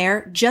come on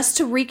there just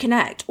to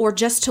reconnect or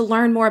just to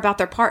learn more about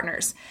their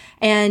partners.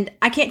 And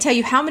I can't tell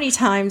you how many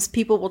times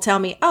people will tell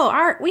me,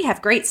 we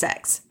have great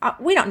sex.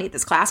 We don't need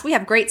this class. We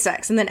have great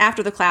sex. And then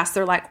after the class,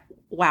 they're like,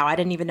 wow, I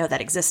didn't even know that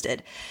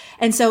existed.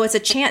 And so it's a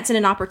chance and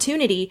an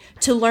opportunity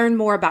to learn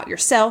more about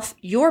yourself,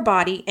 your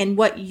body, and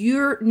what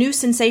your new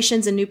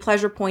sensations and new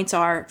pleasure points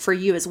are for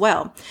you as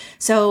well.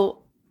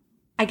 So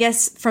I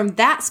guess from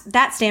that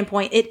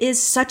standpoint, it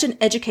is such an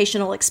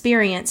educational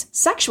experience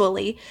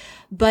sexually,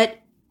 but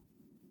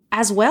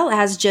as well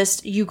as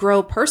just you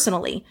grow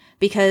personally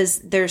because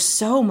there's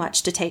so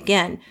much to take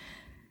in.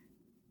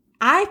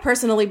 I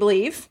personally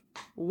believe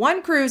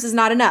one cruise is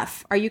not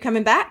enough. Are you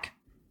coming back?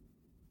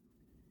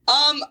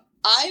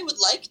 I would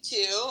like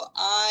to.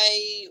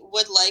 I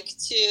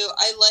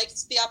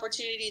liked the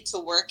opportunity to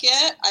work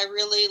it. I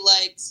really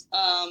liked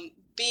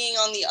being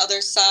on the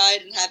other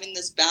side and having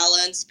this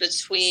balance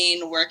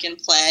between work and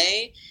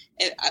play.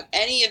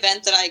 Any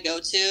event that I go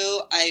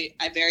to,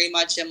 I very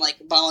much am like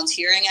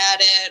volunteering at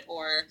it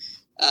or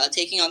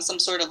taking on some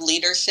sort of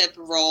leadership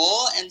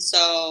role. And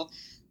so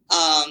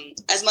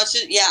as much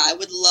as, I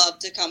would love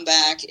to come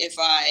back if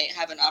I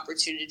have an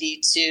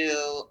opportunity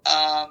to,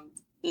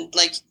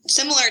 like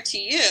similar to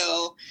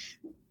you,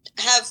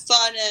 have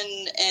fun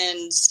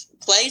and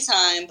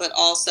playtime, but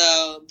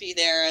also be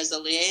there as a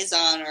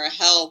liaison or a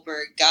help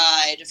or a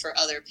guide for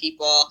other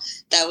people.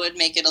 That would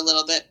make it a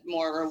little bit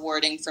more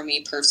rewarding for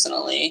me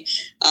personally.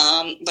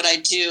 But I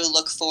do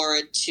look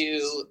forward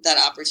to that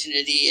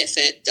opportunity if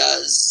it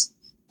does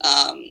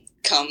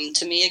come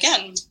to me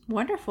again.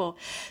 Wonderful.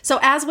 So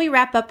as we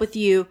wrap up with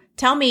you,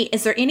 tell me,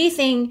 is there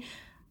anything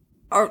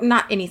or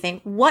not anything?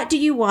 What do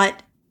you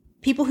want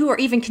people who are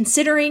even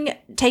considering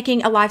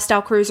taking a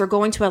lifestyle cruise or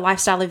going to a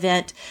lifestyle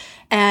event?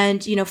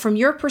 And, from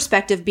your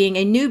perspective, being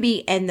a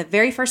newbie and the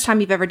very first time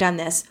you've ever done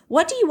this,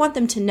 what do you want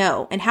them to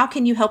know and how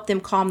can you help them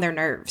calm their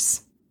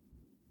nerves?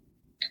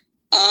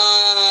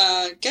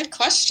 Good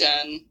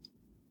question.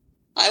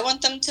 I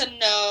want them to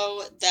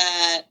know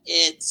that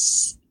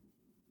it's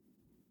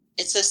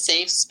a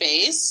safe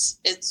space.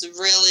 It's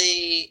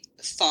really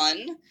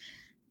fun.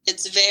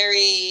 It's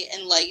very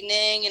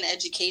enlightening and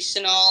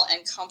educational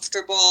and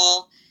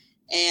comfortable.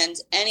 And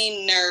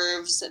any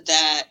nerves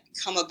that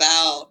come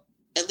about,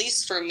 at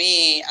least for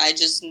me, I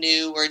just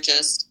knew were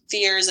just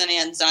fears and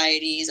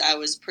anxieties I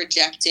was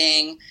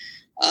projecting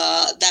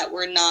that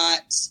were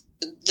not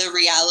the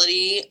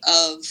reality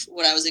of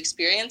what I was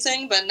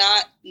experiencing, but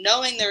not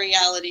knowing the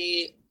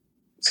reality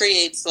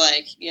creates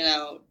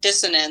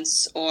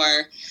dissonance or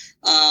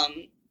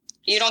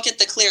you don't get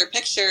the clear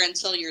picture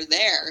until you're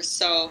there.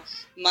 So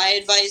my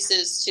advice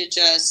is to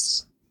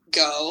just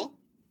go.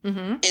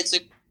 Mm-hmm. It's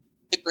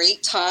a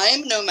great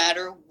time no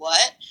matter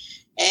what,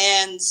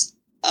 and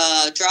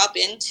drop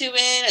into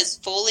it as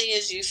fully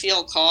as you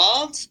feel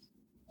called.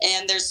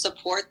 And there's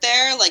support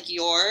there, like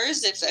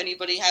yours. If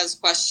anybody has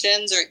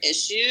questions or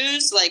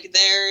issues,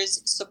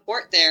 there's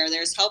support there.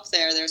 There's help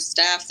there. There's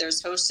staff.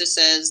 There's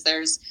hostesses.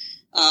 There's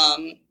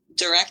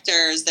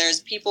directors.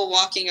 There's people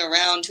walking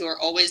around who are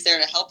always there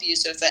to help you.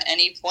 So if at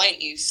any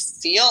point you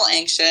feel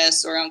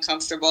anxious or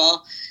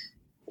uncomfortable,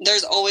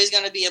 there's always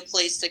going to be a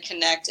place to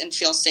connect and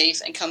feel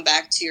safe and come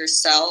back to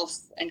yourself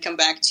and come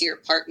back to your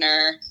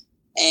partner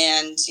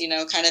and,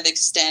 kind of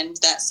extend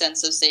that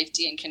sense of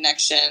safety and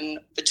connection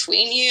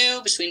between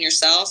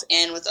yourself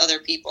and with other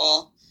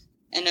people.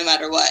 And no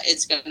matter what,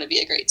 it's going to be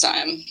a great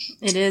time.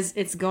 It is.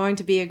 It's going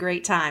to be a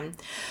great time.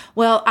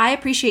 Well, I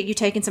appreciate you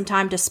taking some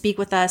time to speak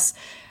with us.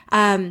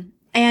 And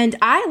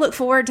I look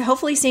forward to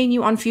hopefully seeing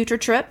you on future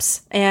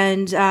trips.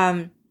 And,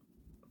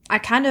 I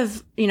kind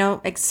of,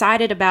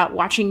 excited about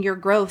watching your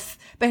growth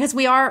because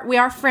we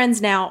are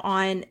friends now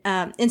on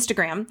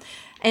Instagram.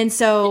 And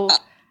so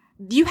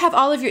you have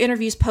all of your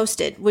interviews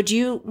posted. Would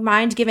you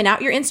mind giving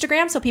out your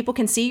Instagram so people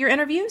can see your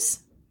interviews?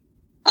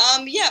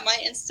 My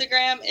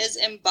Instagram is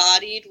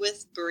Embodied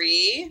with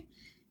Bree.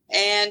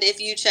 And if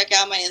you check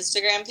out my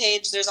Instagram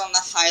page, there's on the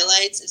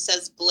highlights, it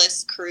says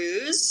Bliss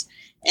Cruise.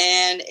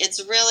 And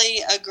it's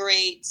really a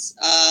great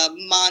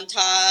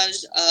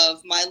montage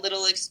of my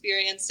little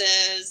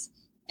experiences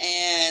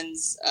and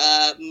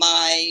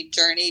my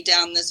journey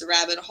down this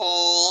rabbit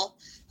hole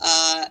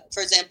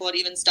For example, it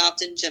even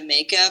stopped in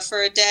Jamaica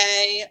for a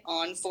day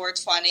on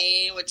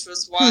 420, which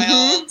was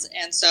wild.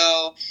 And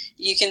so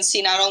you can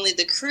see not only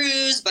the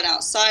cruise, but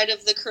outside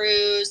of the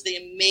cruise, the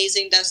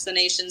amazing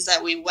destinations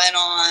that we went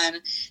on,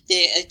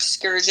 the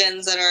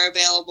excursions that are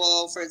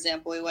available. For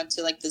example, we went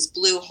to like this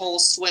blue hole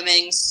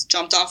swimming,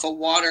 jumped off a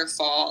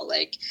waterfall.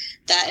 Like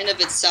that in of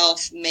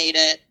itself made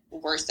it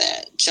worth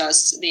it.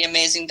 Just the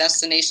amazing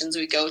destinations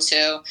we go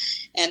to,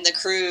 and the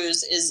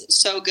cruise is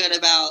so good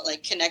about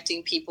like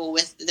connecting people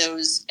with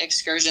those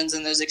excursions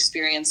and those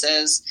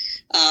experiences.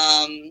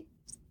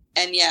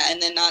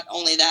 And then not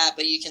only that,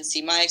 but you can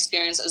see my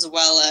experience as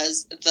well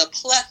as the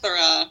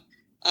plethora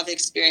of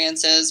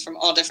experiences from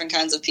all different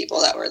kinds of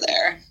people that were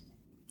there.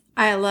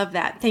 I love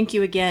that. Thank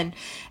you again.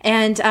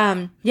 And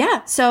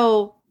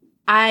so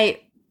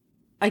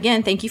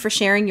thank you for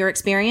sharing your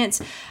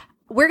experience.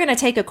 We're going to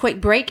take a quick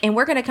break, and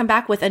we're going to come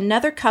back with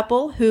another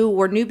couple who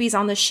were newbies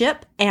on the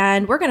ship,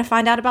 and we're going to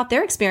find out about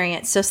their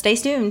experience. So stay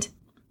tuned.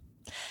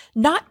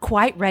 Not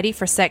quite ready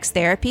for sex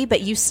therapy,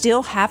 but you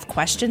still have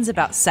questions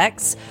about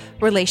sex,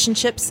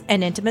 relationships,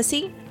 and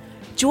intimacy?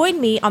 Join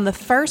me on the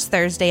first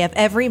Thursday of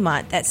every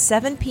month at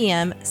 7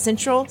 p.m.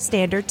 Central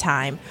Standard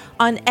Time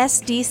on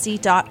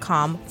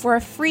SDC.com for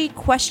a free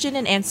question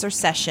and answer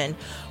session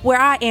where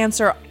I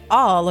answer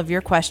all of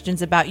your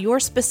questions about your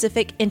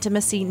specific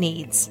intimacy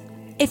needs.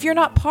 If you're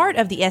not part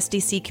of the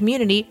SDC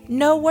community,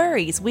 no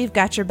worries, we've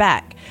got your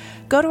back.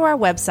 Go to our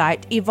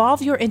website,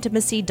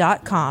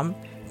 evolveyourintimacy.com,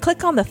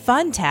 click on the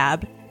Fun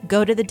tab,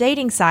 go to the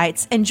dating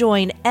sites, and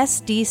join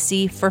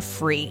SDC for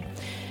free.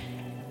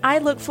 I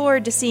look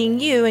forward to seeing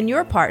you and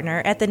your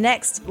partner at the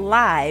next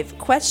live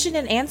question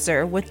and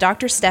answer with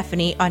Dr.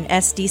 Stephanie on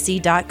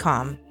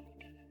SDC.com.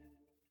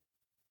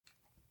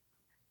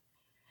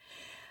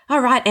 All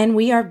right, and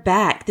we are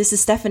back. This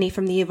is Stephanie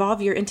from the Evolve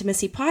Your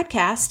Intimacy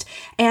podcast,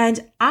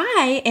 and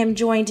I am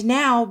joined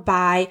now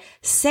by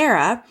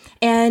Sarah.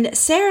 And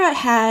Sarah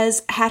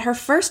has had her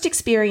first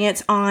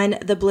experience on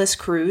the Bliss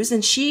cruise,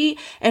 and she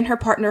and her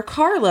partner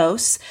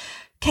Carlos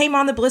came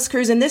on the Bliss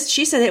cruise, and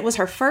she said it was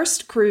her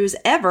first cruise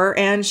ever,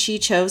 and she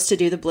chose to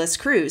do the Bliss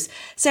cruise.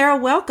 Sarah,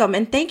 welcome,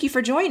 and thank you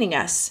for joining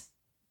us.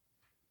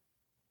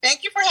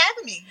 Thank you for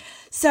having me.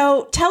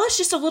 So tell us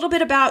just a little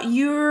bit about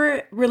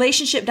your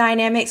relationship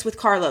dynamics with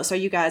Carlos. Are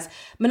you guys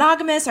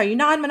monogamous? Are you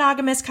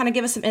non-monogamous? Kind of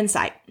give us some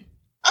insight.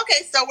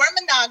 Okay, so we're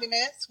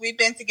monogamous. We've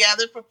been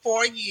together for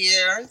 4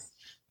 years.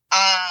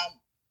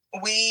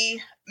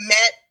 We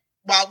met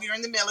while we were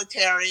in the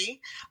military.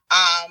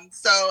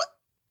 So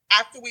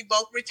after we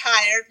both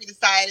retired, we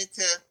decided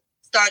to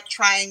start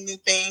trying new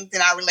things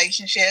in our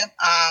relationship.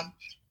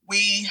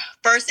 We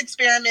first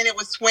experimented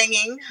with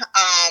swinging.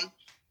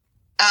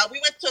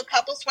 We went to a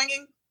couple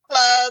swinging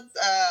clubs,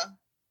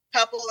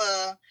 couple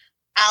of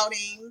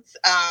outings.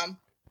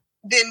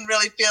 Didn't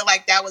really feel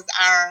like that was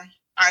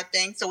our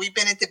thing. So we've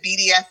been into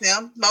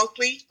BDSM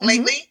mostly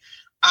lately.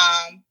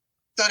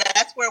 So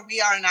that's where we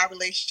are in our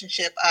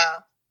relationship.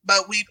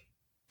 But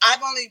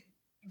I've only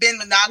been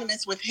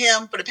monogamous with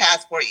him for the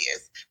past 4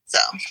 years. So.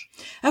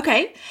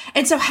 Okay.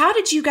 And so how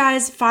did you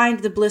guys find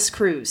the Bliss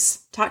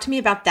cruise? Talk to me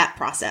about that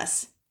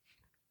process.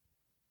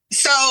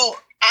 So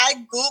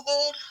I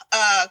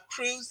Googled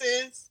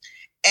cruises,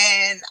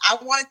 and I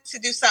wanted to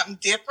do something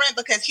different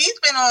because he's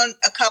been on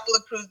a couple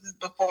of cruises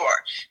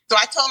before. So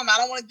I told him I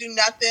don't want to do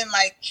nothing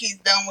like he's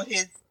done with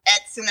his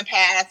ex in the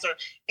past or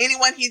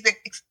anyone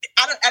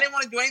I didn't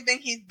want to do anything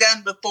he's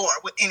done before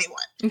with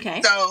anyone.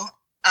 Okay. So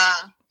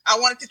I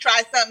wanted to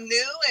try something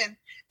new, and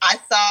I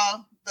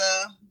saw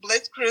the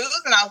Bliss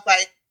cruise, and I was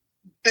like,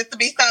 this would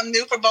be something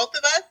new for both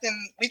of us, and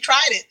we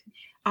tried it.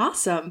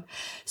 Awesome.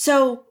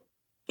 So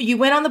you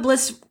went on the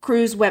Bliss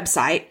cruise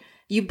website,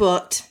 you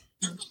booked,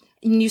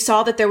 and you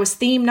saw that there was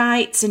theme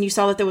nights, and you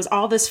saw that there was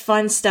all this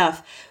fun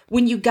stuff.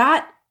 When you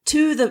got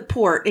to the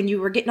port and you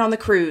were getting on the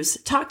cruise,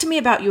 talk to me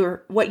about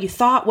what you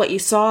thought, what you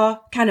saw,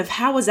 kind of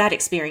how was that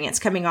experience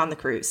coming on the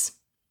cruise?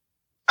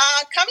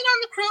 Coming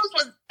on the cruise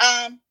was,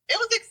 it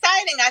was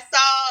exciting. I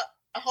saw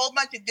a whole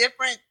bunch of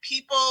different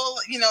people,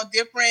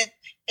 different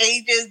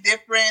ages,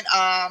 different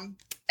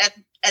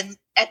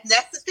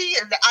ethnicity.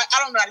 I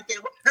don't know how to say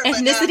it.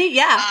 Ethnicity,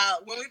 yeah.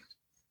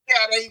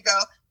 There you go.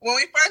 When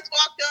we first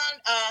walked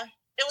on,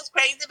 it was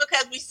crazy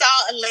because we saw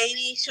a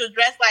lady. She was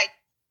dressed like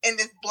in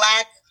this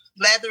black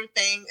leather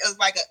thing. It was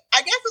like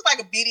I guess it was like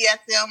a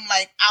BDSM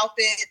like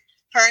outfit,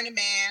 her and a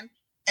man.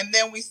 And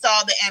then we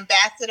saw the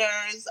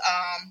ambassadors.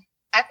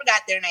 I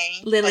forgot their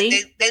name. Lily.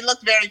 But they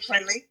looked very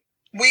friendly.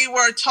 We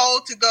were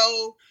told to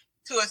go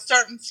to a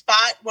certain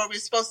spot where we were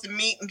supposed to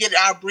meet and get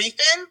our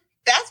briefing.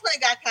 That's when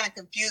it got kind of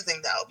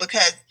confusing, though,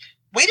 because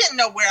we didn't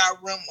know where our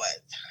room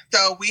was.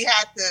 So we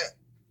had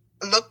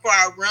to look for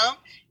our room,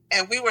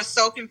 and we were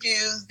so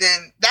confused.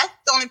 And that's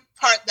the only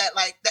part that,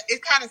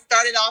 it kind of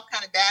started off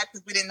kind of bad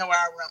because we didn't know where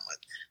our room was.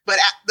 But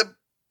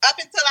up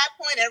until that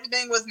point,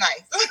 everything was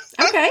nice.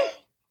 Okay.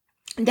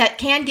 That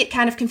can get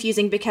kind of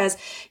confusing because,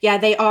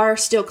 they are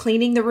still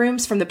cleaning the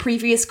rooms from the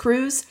previous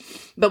cruise,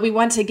 but we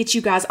want to get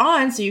you guys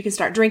on so you can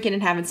start drinking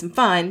and having some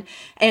fun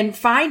and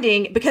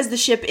because the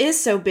ship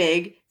is so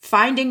big,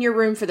 finding your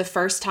room for the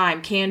first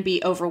time can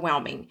be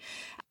overwhelming.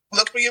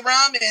 Look for your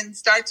room and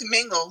start to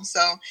mingle.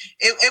 So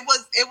it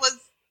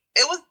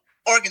was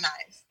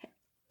organized.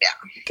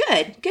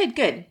 Yeah.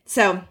 Good.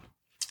 So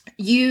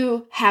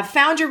you have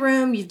found your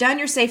room. You've done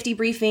your safety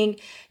briefing.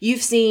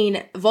 You've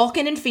seen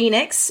Vulcan and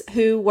Phoenix,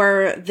 who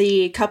were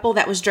the couple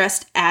that was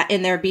dressed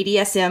in their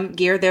BDSM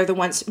gear. They're the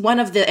ones, one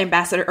of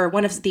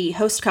the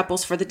host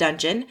couples for the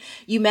dungeon.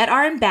 You met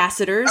our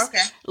ambassadors,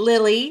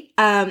 Lily,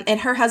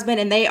 and her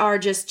husband, and they are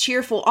just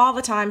cheerful all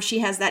the time. She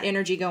has that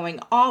energy going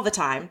all the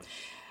time.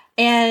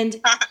 And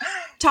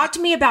talk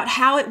to me about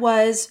how it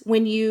was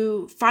when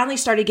you finally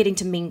started getting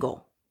to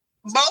mingle.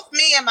 Both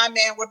me and my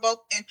man were both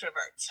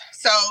introverts.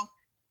 So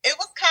it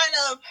was kind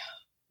of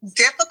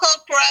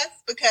difficult for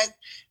us because,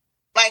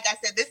 like I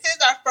said, this is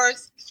our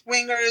first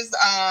swingers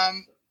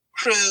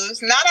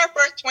cruise, not our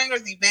first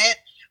swingers event,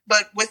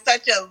 but with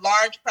such a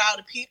large crowd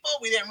of people,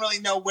 we didn't really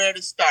know where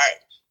to start.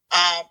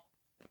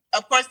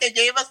 Of course, they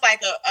gave us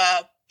like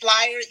a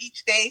flyer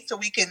each day so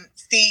we can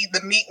see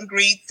the meet and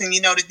greets and,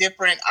 the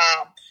different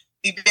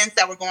events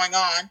that were going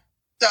on.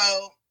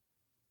 So,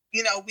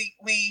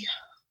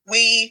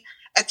 we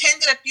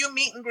attended a few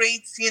meet and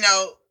greets,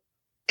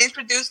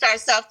 introduced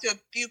ourselves to a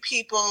few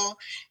people,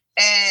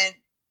 and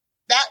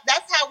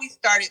that's how we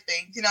started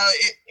things.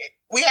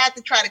 We had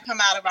to try to come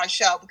out of our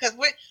shell because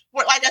we're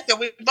like I said,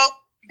 we're both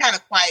kind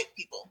of quiet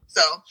people.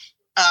 So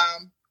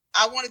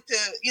I wanted to,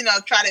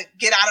 try to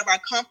get out of our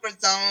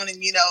comfort zone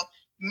and,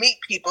 meet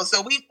people.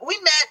 So we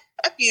met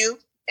a few,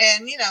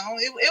 and,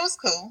 it was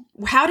cool.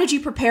 How did you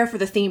prepare for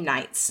the theme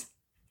nights?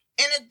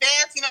 In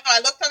advance, I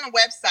looked on the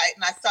website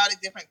and I saw the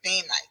different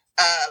theme nights.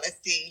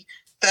 Let's see.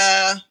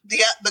 The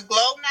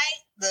glow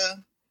night,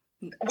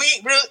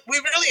 we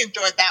really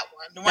enjoyed that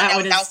one. The one that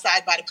was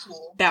outside by the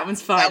pool. That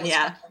one's fun. That was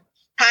fun.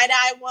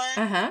 Tie-dye one.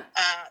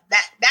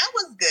 That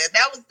was good.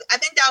 I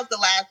think that was the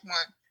last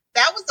one.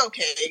 That was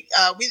okay.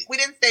 We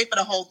didn't stay for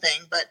the whole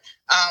thing, but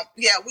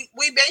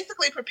we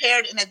basically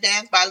prepared in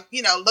advance by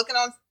looking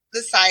on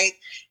the site,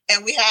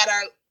 and we had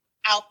our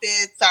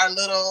outfits, our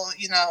little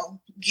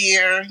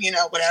gear,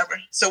 whatever.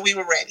 So we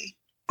were ready.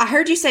 I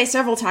heard you say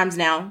several times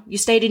now you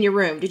stayed in your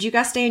room. Did you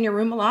guys stay in your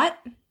room a lot?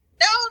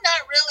 No,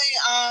 not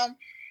really.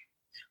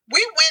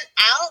 We went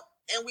out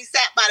and we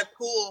sat by the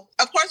pool.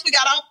 Of course, we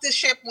got off the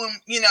ship when,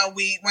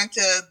 we went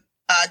to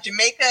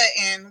Jamaica,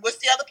 and what's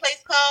the other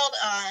place called?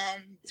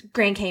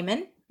 Grand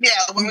Cayman. Yeah,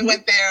 when we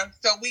went there.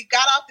 So we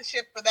got off the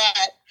ship for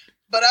that.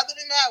 But other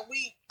than that,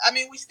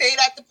 we stayed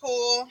at the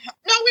pool.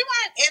 No, we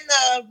weren't in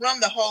the room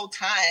the whole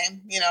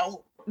time,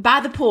 By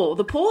the pool.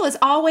 The pool is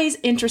always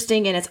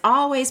interesting and it's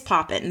always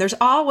popping. There's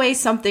always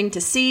something to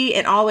see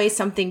and always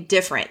something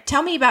different.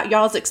 Tell me about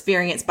y'all's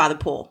experience by the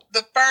pool.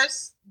 The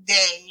first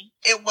day,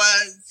 it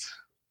was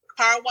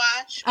car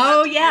wash.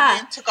 Oh, yeah.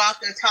 Women took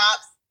off their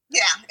tops.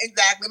 Yeah,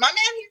 exactly. My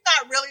man, he's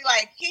not really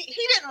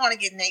he didn't want to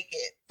get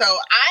naked. So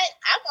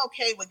I'm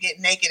okay with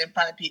getting naked in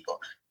front of people.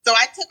 So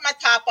I took my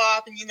top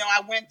off and,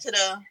 I went to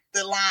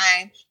the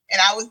line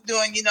and I was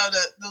doing,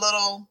 the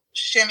little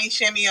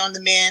shimmy on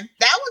the men.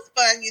 That was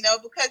fun,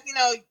 because,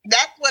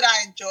 that's what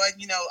I enjoyed,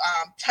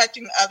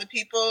 touching other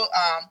people.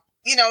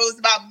 It was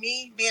about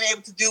me being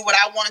able to do what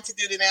I wanted to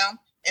do to them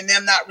and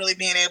them not really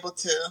being able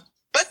to.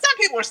 But some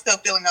people were still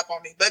feeling up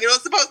on me, but it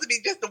was supposed to be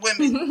just the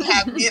women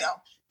have,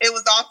 it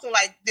was also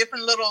like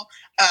different little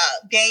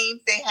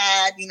games they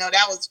had,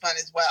 that was fun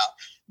as well.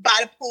 By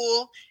the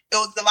pool, it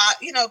was a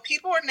lot,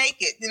 people were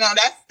naked,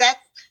 that's,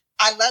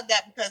 I love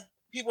that because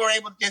people were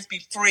able to just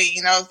be free,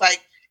 it's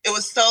like, it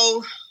was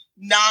so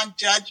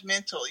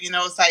non-judgmental,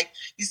 it's like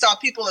you saw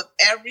people of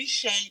every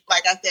shape,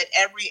 like I said,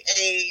 every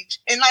age,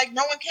 and like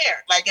no one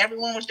cared. Like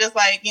everyone was just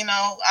like,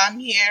 I'm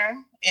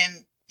here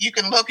and you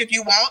can look if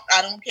you want,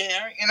 I don't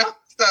care,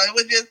 so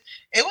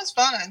it was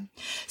fun.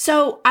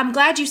 So I'm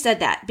glad you said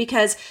that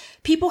because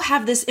people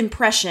have this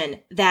impression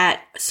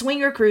that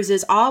swinger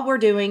cruises, all we're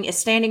doing is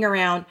standing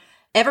around,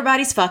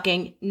 everybody's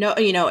fucking,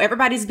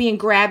 everybody's being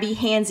grabby,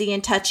 handsy,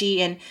 and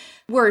touchy, and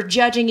we're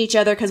judging each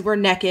other because we're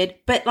naked.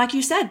 But like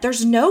you said,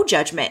 there's no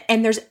judgment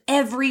and there's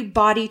every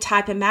body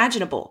type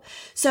imaginable.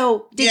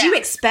 So did you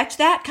expect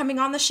that coming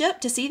on the ship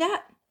to see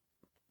that?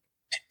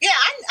 Yeah,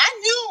 I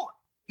knew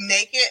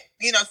naked,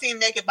 seeing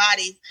naked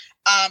bodies.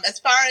 As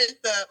far as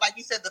like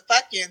you said, the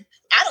fucking,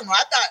 I don't know.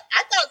 I thought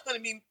it was going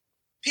to be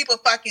people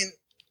fucking,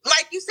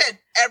 like you said,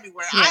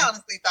 everywhere. Yeah. I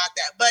honestly thought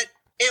that, but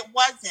it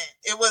wasn't.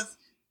 It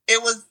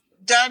was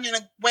done in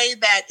a way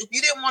that if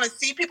you didn't want to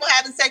see people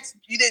having sex,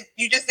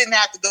 you just didn't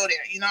have to go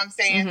there. You know what I'm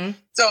saying? Mm-hmm.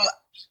 So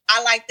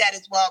I like that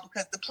as well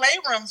because the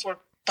playrooms were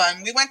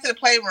fun. We went to the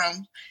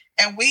playroom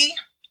and we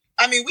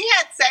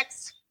had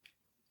sex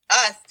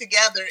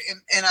together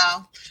in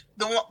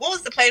what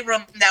was the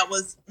playroom that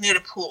was near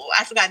the pool?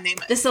 I forgot the name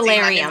of it. The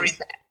solarium.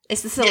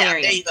 It's the solarium.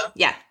 Yeah, there you go.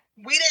 Yeah.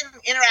 We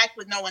didn't interact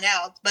with no one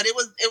else, but it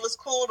was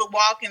cool to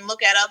walk and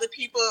look at other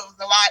people. It was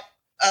a lot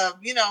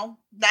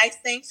nice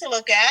things to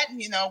look at.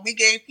 We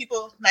gave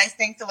people nice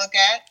things to look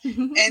at,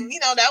 and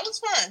that was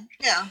fun.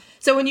 Yeah.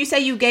 So when you say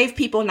you gave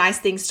people nice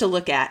things to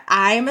look at,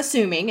 I am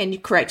assuming, and you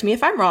correct me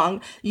if I'm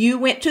wrong, you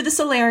went to the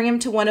solarium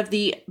to one of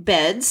the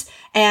beds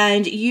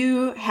and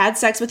you had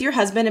sex with your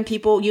husband, and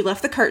you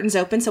left the curtains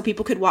open so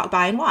people could walk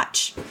by and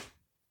watch.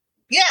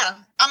 Yeah,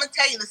 I'm gonna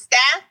tell you, the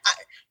staff.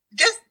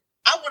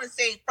 I want to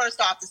say first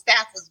off, the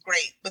staff was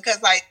great because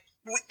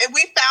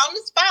we found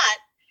the spot.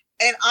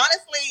 And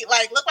honestly,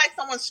 looked like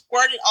someone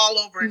squirted all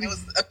over, and it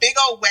was a big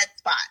old wet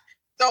spot.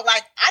 So, I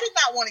did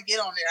not want to get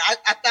on there.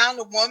 I found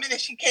a woman,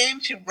 and she came.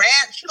 She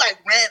ran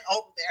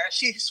over there.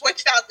 She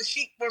switched out the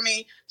sheet for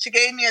me. She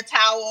gave me a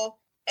towel,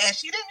 and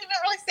she didn't even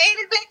really say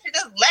anything. She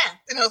just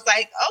left, and it was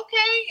like,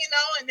 okay,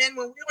 And then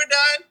when we were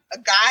done, a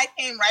guy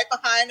came right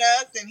behind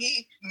us, and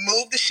he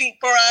moved the sheet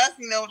for us.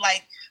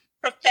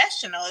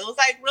 Professional. It was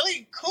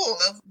really cool.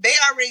 They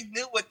already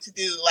knew what to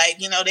do.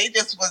 They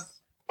just was.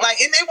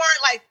 And they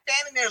weren't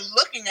standing there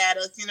looking at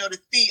us, to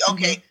see,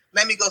 okay,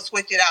 let me go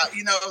switch it out.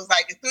 It was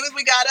as soon as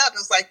we got up, it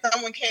was like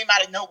someone came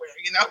out of nowhere,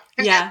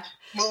 Yeah.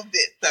 moved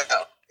it. So,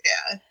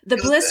 yeah. The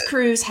Bliss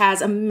Cruise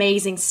has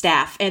amazing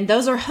staff, and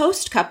those are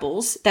host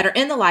couples that are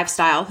in the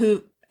lifestyle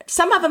who,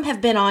 some of them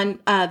have been on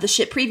the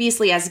ship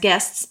previously as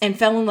guests and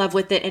fell in love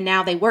with it, and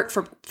now they work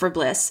for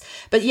Bliss.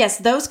 But yes,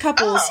 those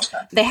couples,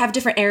 they have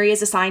different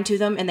areas assigned to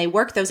them, and they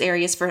work those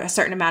areas for a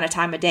certain amount of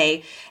time a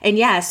day. And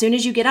yeah, as soon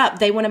as you get up,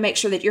 they want to make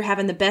sure that you're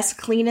having the best,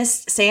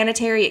 cleanest,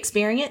 sanitary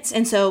experience.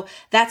 And so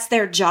that's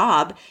their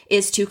job,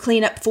 is to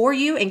clean up for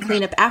you and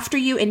clean up after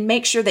you and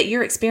make sure that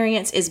your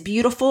experience is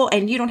beautiful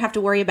and you don't have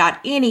to worry about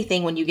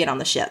anything when you get on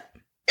the ship.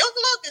 It was a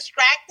little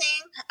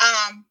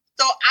distracting.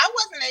 So I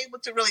wasn't able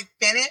to really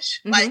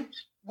finish.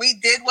 We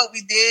did what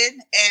we did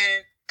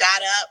and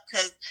got up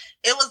because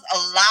it was a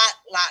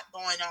lot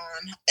going on,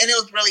 and it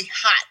was really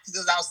hot because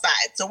it was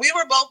outside. So we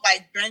were both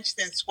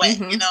drenched in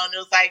sweat, and it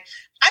was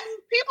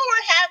people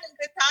were having a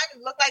good time.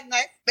 It looked like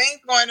nice things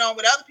going on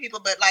with other people,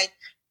 but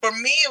for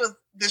me, it was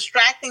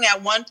distracting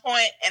at one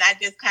point, and I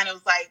just kind of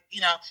was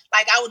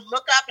I would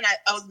look up and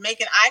I was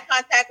making eye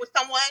contact with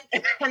someone,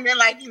 and then and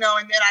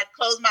then I'd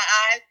close my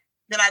eyes.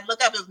 Then I'd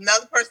look up, it was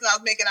another person I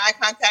was making eye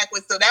contact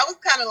with. So that was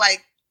kind of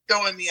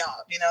throwing me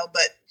off,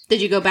 but.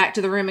 Did you go back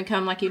to the room and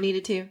come like you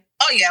needed to?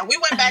 Oh yeah, we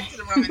went back to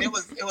the room and it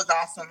was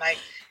awesome.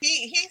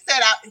 He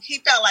said he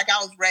felt like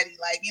I was ready,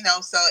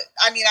 so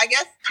I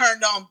guess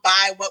turned on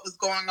by what was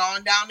going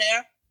on down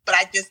there, but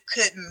I just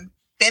couldn't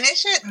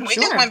finish it. And we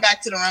just went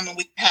back to the room and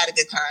we had a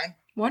good time.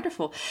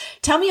 Wonderful.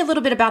 Tell me a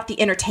little bit about the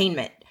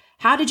entertainment.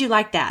 How did you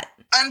like that?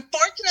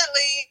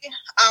 Unfortunately,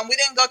 we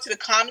didn't go to the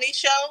comedy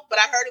show, but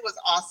I heard it was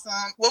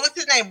awesome. What was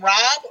his name?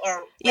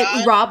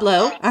 Rob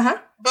Lowe.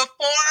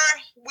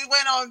 Before we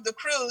went on the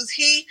cruise,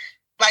 he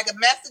a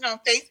message on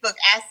Facebook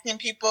asking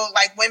people,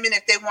 women,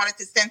 if they wanted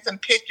to send some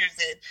pictures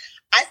in.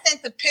 I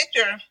sent a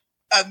picture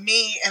of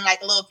me in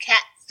a little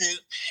cat suit.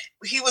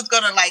 He was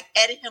going to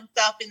edit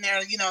himself in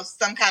there,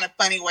 some kind of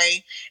funny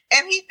way.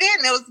 And he did.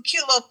 And it was a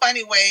cute little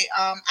funny way.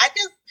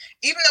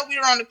 Even though we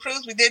were on the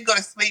cruise, we did go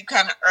to sleep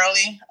kind of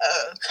early,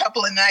 a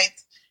couple of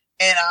nights,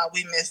 and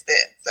we missed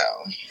it. So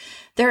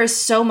there is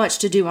so much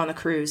to do on the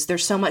cruise.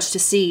 There's so much to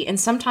see. And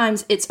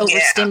sometimes it's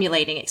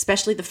overstimulating,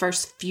 especially the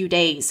first few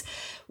days.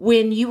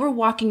 When you were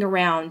walking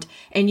around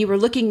and you were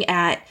looking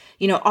at,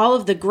 all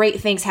of the great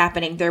things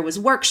happening, there was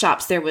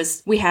workshops,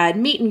 we had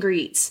meet and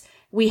greets,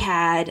 we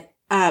had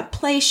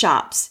play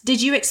shops.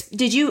 Did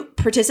you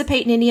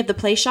participate in any of the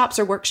play shops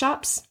or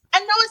workshops? I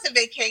know it's a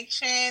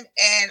vacation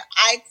and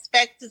I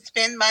expect to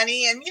spend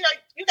money, and you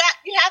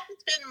have to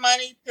spend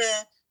money to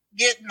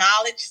get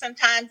knowledge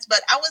sometimes, but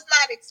I was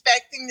not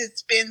expecting to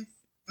spend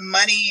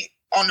money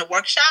on the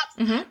workshops.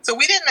 So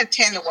we didn't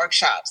attend the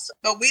workshops,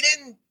 but we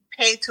didn't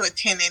pay to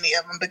attend any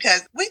of them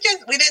because we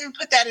didn't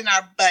put that in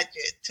our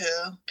budget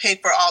to pay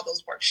for all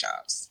those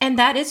workshops. And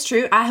that is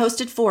true. I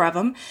hosted 4 of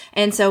them,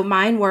 and so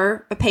mine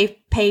were a pay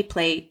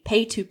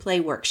to play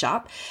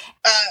workshop.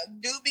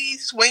 Newbies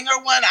swinger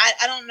one.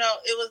 I don't know.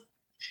 It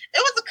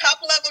was a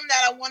couple of them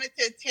that I wanted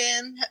to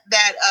attend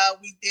that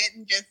we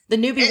didn't. Just the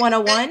Newbie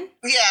 101.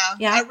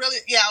 Yeah.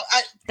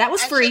 That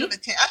was free. I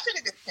should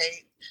have just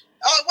paid.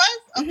 Oh, it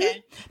was?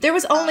 Okay. There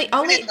was only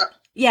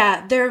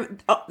there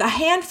a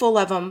handful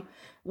of them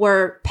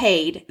were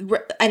paid,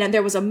 and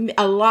there was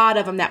a lot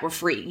of them that were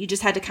free. You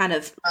just had to kind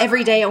of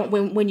every day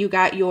when you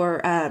got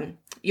your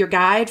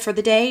guide for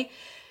the day,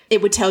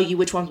 it would tell you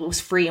which one was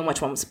free and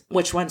which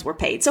ones were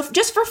paid. So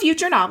just for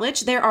future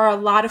knowledge, there are a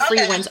lot of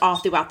free ones all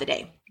throughout the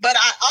day. But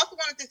I also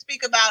wanted to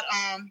speak about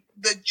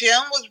the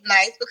gym was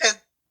nice because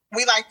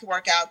we like to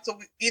work out. So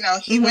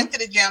he went to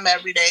the gym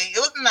every day. It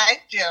was a nice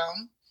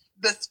gym.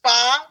 The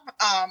spa,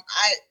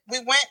 we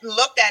went and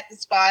looked at the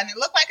spa, and it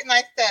looked like a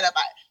nice setup.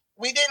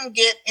 We didn't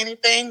get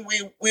anything.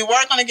 We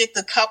were going to get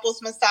the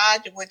couples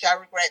massage, which I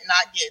regret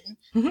not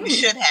getting. We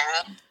should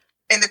have.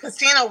 And the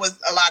casino was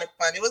a lot of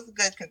fun. It was a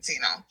good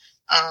casino.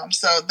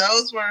 So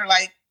those were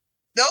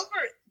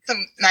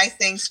some nice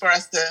things for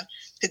us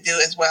to do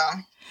as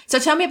well. So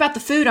tell me about the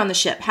food on the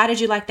ship. How did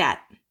you like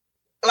that?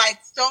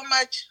 So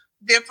much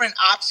different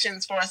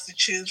options for us to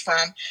choose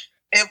from.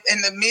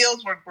 And the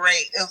meals were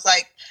great. It was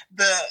like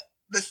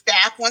the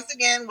staff, once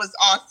again, was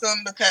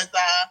awesome because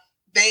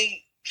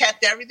they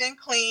kept everything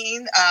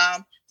clean.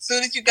 As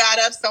soon as you got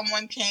up,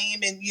 someone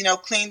came and,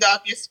 cleaned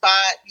off your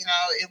spot.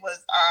 It was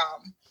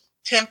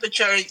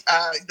temperature,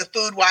 the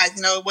food wise,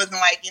 it wasn't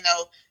like,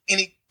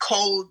 any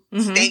cold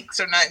steaks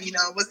or nothing,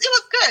 it was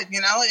good,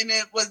 and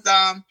it was,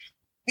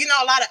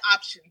 a lot of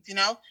options,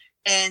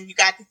 and you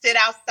got to sit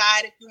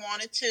outside if you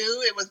wanted to.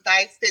 It was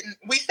nice sitting.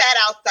 We sat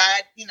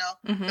outside,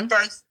 the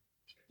first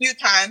few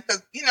times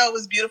because, it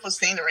was beautiful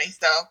scenery.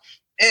 So,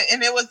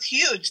 and it was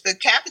huge. The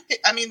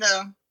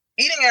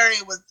eating area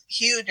was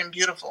huge and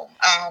beautiful.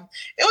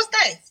 It was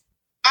nice.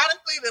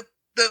 Honestly,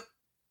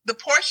 the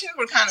portions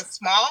were kind of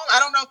small. I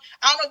don't know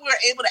if we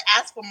were able to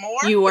ask for more.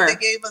 You were. They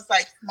gave us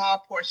like small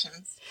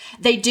portions.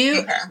 They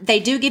do. Okay. They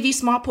do give you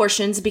small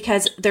portions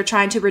because they're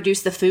trying to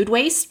reduce the food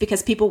waste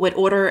because people would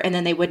order and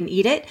then they wouldn't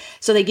eat it.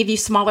 So they give you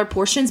smaller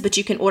portions, but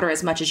you can order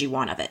as much as you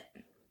want of it.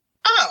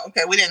 Oh,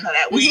 okay. We didn't know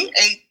that. We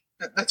ate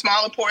the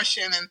smaller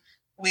portion and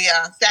we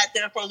sat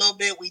there for a little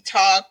bit. We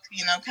talked,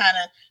 kind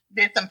of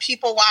did some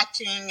people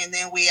watching, and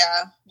then we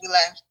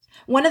left.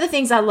 One of the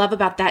things I love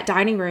about that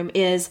dining room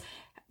is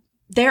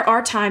there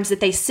are times that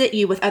they sit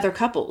you with other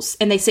couples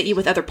and they sit you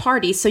with other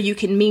parties so you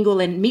can mingle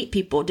and meet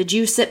people. Did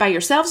you sit by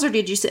yourselves or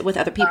did you sit with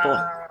other people?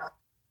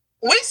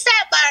 We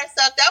sat by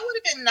ourselves. That would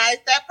have been nice.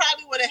 That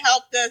probably would have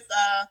helped us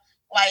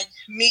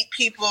meet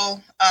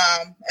people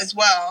as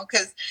well.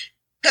 Because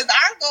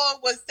our goal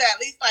was to at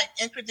least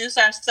introduce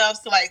ourselves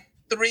to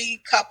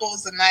 3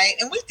 couples a night.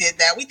 And we did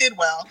that. We did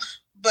well.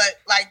 But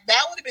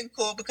that would have been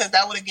cool because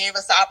that would have gave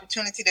us the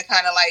opportunity to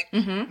kind of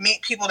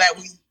meet people that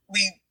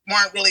we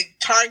weren't really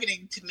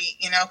targeting to meet,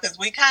 because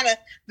we kind of,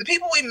 the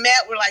people we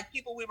met were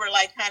people we were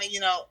kind of,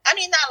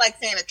 not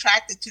saying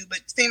attracted to, but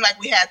seemed like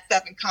we had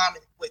stuff in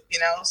common with,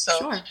 so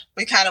sure.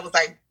 We kind of was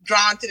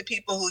drawn to the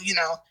people who,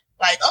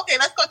 okay,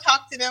 let's go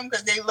talk to them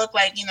because they look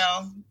like,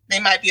 they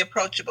might be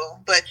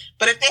approachable. But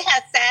if they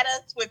had sat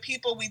us with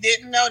people we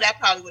didn't know, that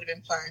probably would have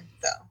been fun.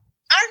 So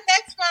our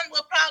next one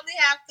will probably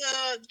have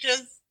to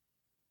just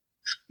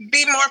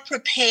be more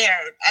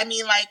prepared.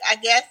 I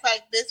guess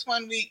this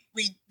one we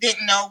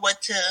didn't know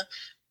what to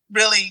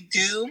really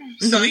do.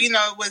 So,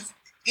 it was,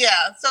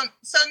 So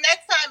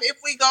next time, if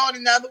we go on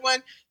another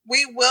one,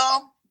 we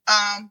will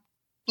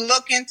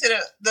look into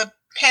the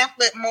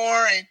pamphlet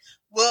more and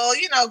we'll,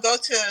 go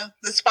to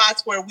the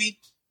spots where we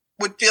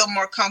would feel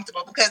more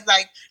comfortable because not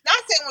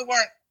saying we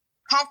weren't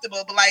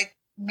comfortable, but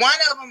one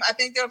of them, I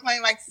think they were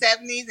playing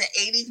 70s and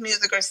 80s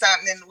music or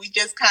something, and we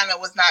just kind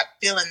of was not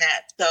feeling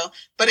that. So,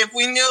 but if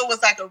we knew it was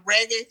a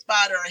reggae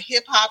spot or a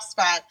hip hop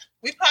spot,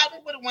 we probably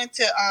would have went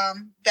to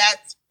that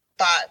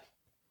spot,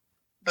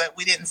 but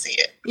we didn't see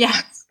it.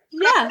 Yeah.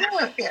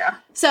 Yeah.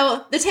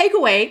 So the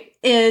takeaway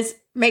is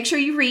make sure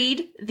you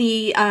read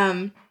the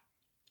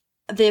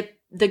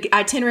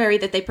itinerary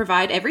that they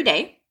provide every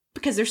day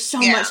because there's so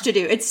much to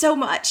do. It's so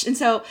much, and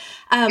so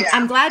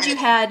I'm glad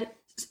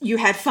you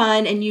had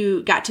fun and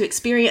you got to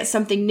experience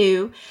something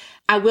new.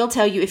 I will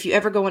tell you, if you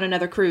ever go on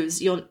another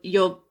cruise,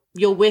 you'll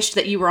wish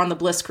that you were on the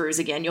Bliss cruise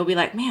again. You'll be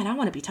like, man, I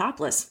want to be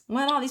topless.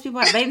 Well, all these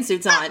people have bathing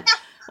suits on,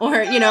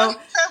 or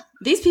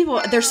these people.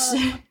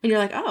 And you're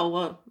like, oh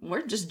well,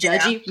 we're just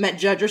judgy. Met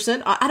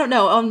Judgerson. I don't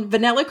know. On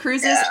vanilla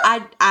cruises,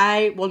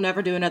 I will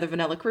never do another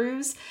vanilla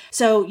cruise.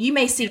 So you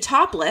may see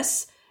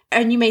topless.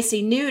 And you may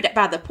see nude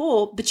by the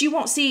pool, but you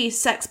won't see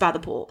sex by the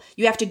pool.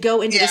 You have to go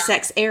into the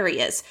sex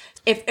areas.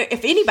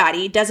 If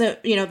anybody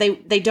doesn't,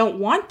 they don't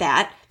want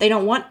that, they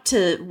don't want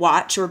to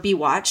watch or be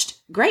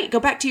watched, great, go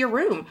back to your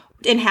room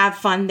and have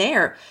fun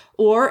there.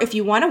 Or if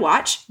you want to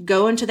watch,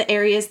 go into the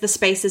areas, the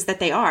spaces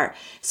that they are.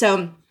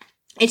 So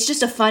it's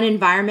just a fun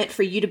environment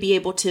for you to be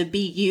able to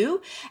be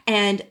you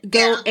and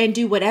go and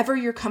do whatever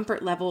your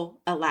comfort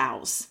level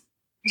allows.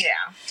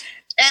 Yeah.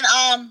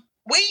 And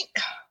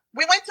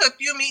we went to a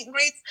few meet and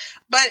greets,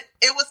 but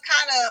it was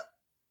kind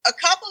of a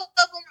couple of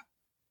them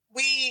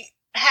we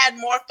had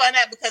more fun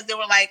at because they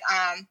were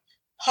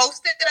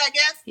hosted, I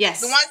guess.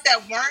 Yes. The ones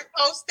that weren't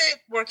hosted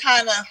were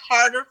kind of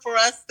harder for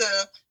us to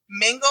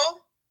mingle.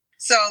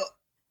 So,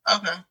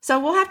 okay. So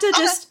we'll have to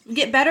just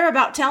get better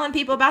about telling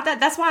people about that.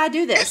 That's why I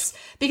do this,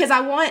 because I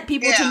want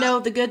people to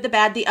know the good, the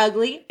bad, the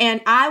ugly. And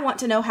I want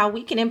to know how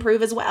we can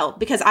improve as well,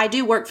 because I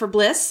do work for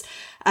Bliss.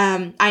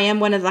 I am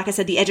one of, like I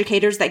said, the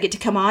educators that get to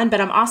come on,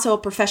 but I'm also a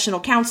professional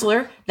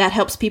counselor that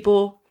helps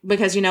people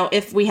because,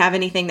 if we have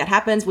anything that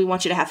happens, we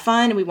want you to have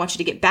fun and we want you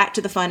to get back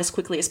to the fun as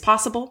quickly as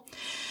possible.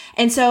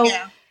 And so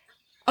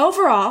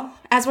overall,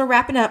 as we're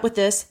wrapping up with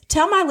this,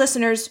 tell my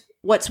listeners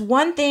what's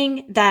one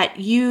thing that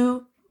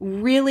you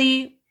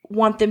really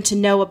want them to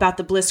know about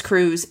the Bliss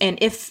Cruise, and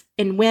if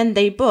and when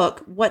they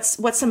book, what's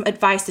some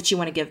advice that you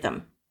want to give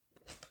them?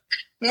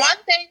 One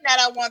thing that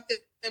I want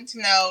them to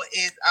know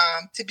is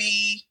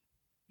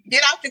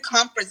get out your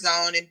comfort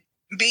zone and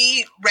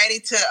be ready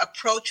to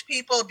approach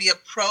people, be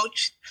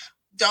approached.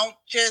 Don't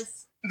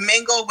just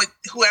mingle with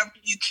whoever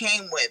you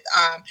came with.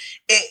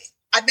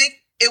 I think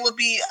it would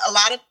be a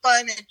lot of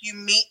fun if you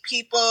meet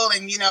people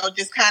and,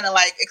 just kind of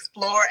like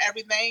explore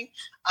everything.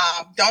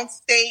 Don't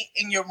stay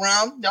in your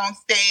room. Don't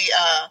stay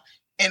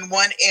in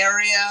one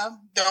area.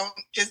 Don't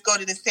just go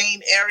to the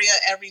same area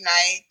every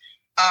night.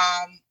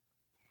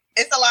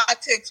 It's a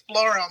lot to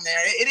explore on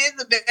there. It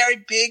is a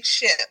very big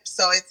ship.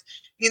 So it's,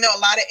 a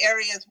lot of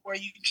areas where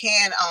you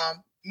can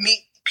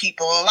meet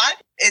people.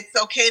 It's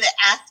okay to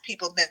ask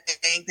people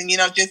things and,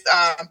 just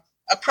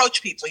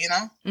approach people,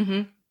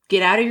 Mm-hmm.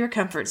 Get out of your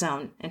comfort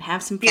zone and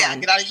have some fun. Yeah,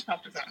 get out of your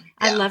comfort zone.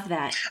 Yeah. I love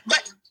that.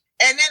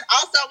 And then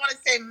also I want to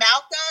say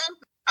Malcolm,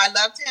 I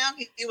loved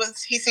him.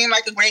 He seemed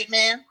like a great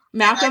man.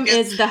 Malcolm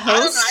is the host. I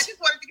don't know. I just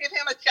wanted to give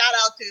him a shout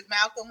out too.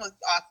 Malcolm was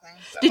awesome.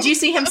 So. Did you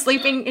see him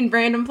sleeping in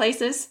random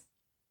places?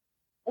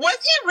 Was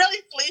he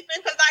really sleeping?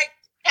 Because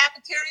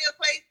cafeteria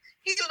place,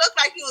 he looked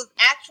like he was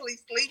actually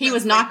sleeping. He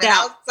was knocked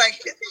out. I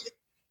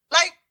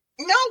was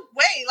no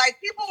way.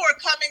 People were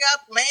coming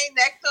up, laying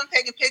next to him,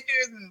 taking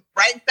pictures and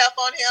writing stuff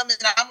on him. And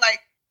I'm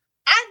like,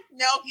 I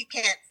know he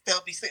can't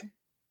still be sleeping.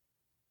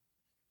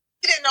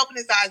 He didn't open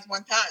his eyes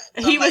one time.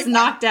 So he was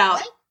knocked out.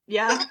 What?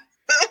 Yeah.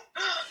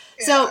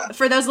 Yeah. So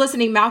for those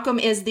listening, Malcolm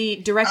is the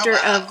director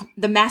of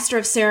the master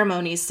of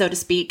ceremonies, so to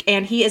speak,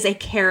 and he is a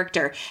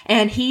character,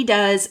 and he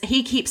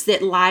keeps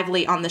it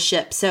lively on the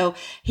ship. So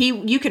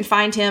you can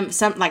find him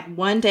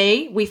one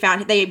day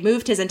they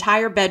moved his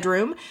entire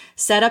bedroom,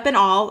 set up and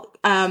all,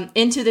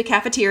 into the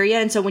cafeteria.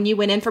 And so when you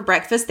went in for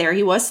breakfast, there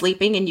he was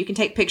sleeping, and you can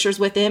take pictures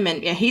with him,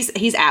 and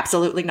he's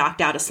absolutely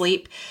knocked out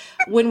asleep.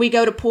 When we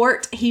go to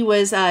port, he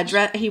was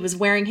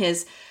wearing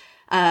his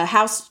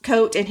house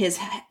coat and his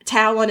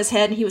towel on his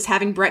head, and he was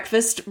having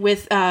breakfast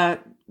with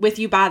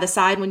you by the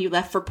side when you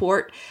left for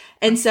port.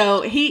 And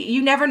so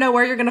you never know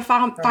where you're going to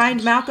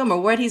find Malcolm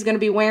or what he's going to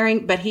be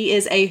wearing, but he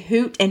is a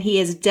hoot, and he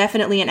is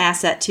definitely an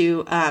asset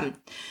to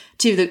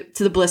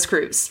the Bliss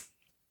cruise.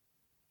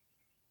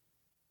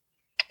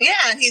 Yeah,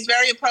 and he's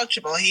very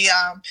approachable. He's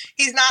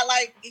not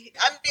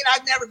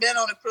I've never been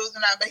on a cruise,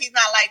 but he's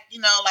not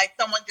like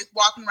someone just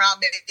walking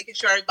around making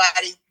sure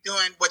everybody's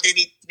doing what they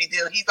need to be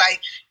doing. He's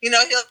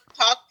he'll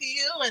talk to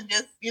you and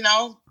just, he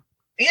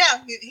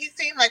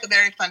seemed like a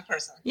very fun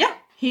person. Yeah,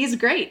 he's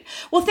great.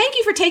 Well, thank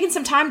you for taking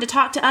some time to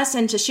talk to us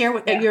and to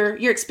share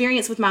your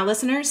experience with my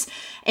listeners.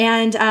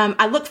 And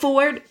I look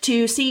forward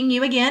to seeing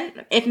you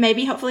again,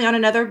 hopefully on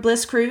another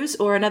Bliss cruise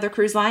or another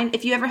cruise line.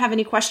 If you ever have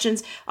any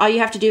questions, all you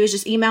have to do is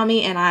just email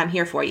me, and I'm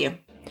here for you.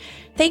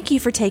 Thank you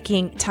for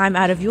taking time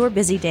out of your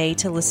busy day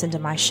to listen to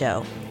my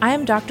show. I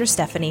am Dr.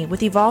 Stephanie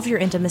with Evolve Your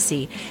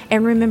Intimacy,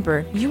 and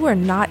remember, you are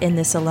not in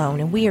this alone,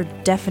 and we are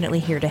definitely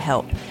here to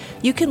help.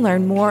 You can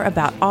learn more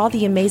about all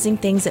the amazing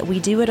things that we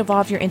do at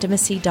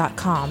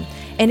evolveyourintimacy.com,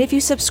 and if you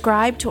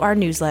subscribe to our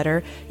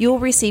newsletter, you will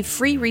receive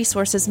free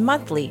resources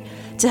monthly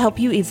to help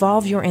you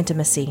evolve your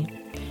intimacy.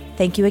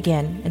 Thank you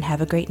again, and have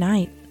a great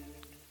night.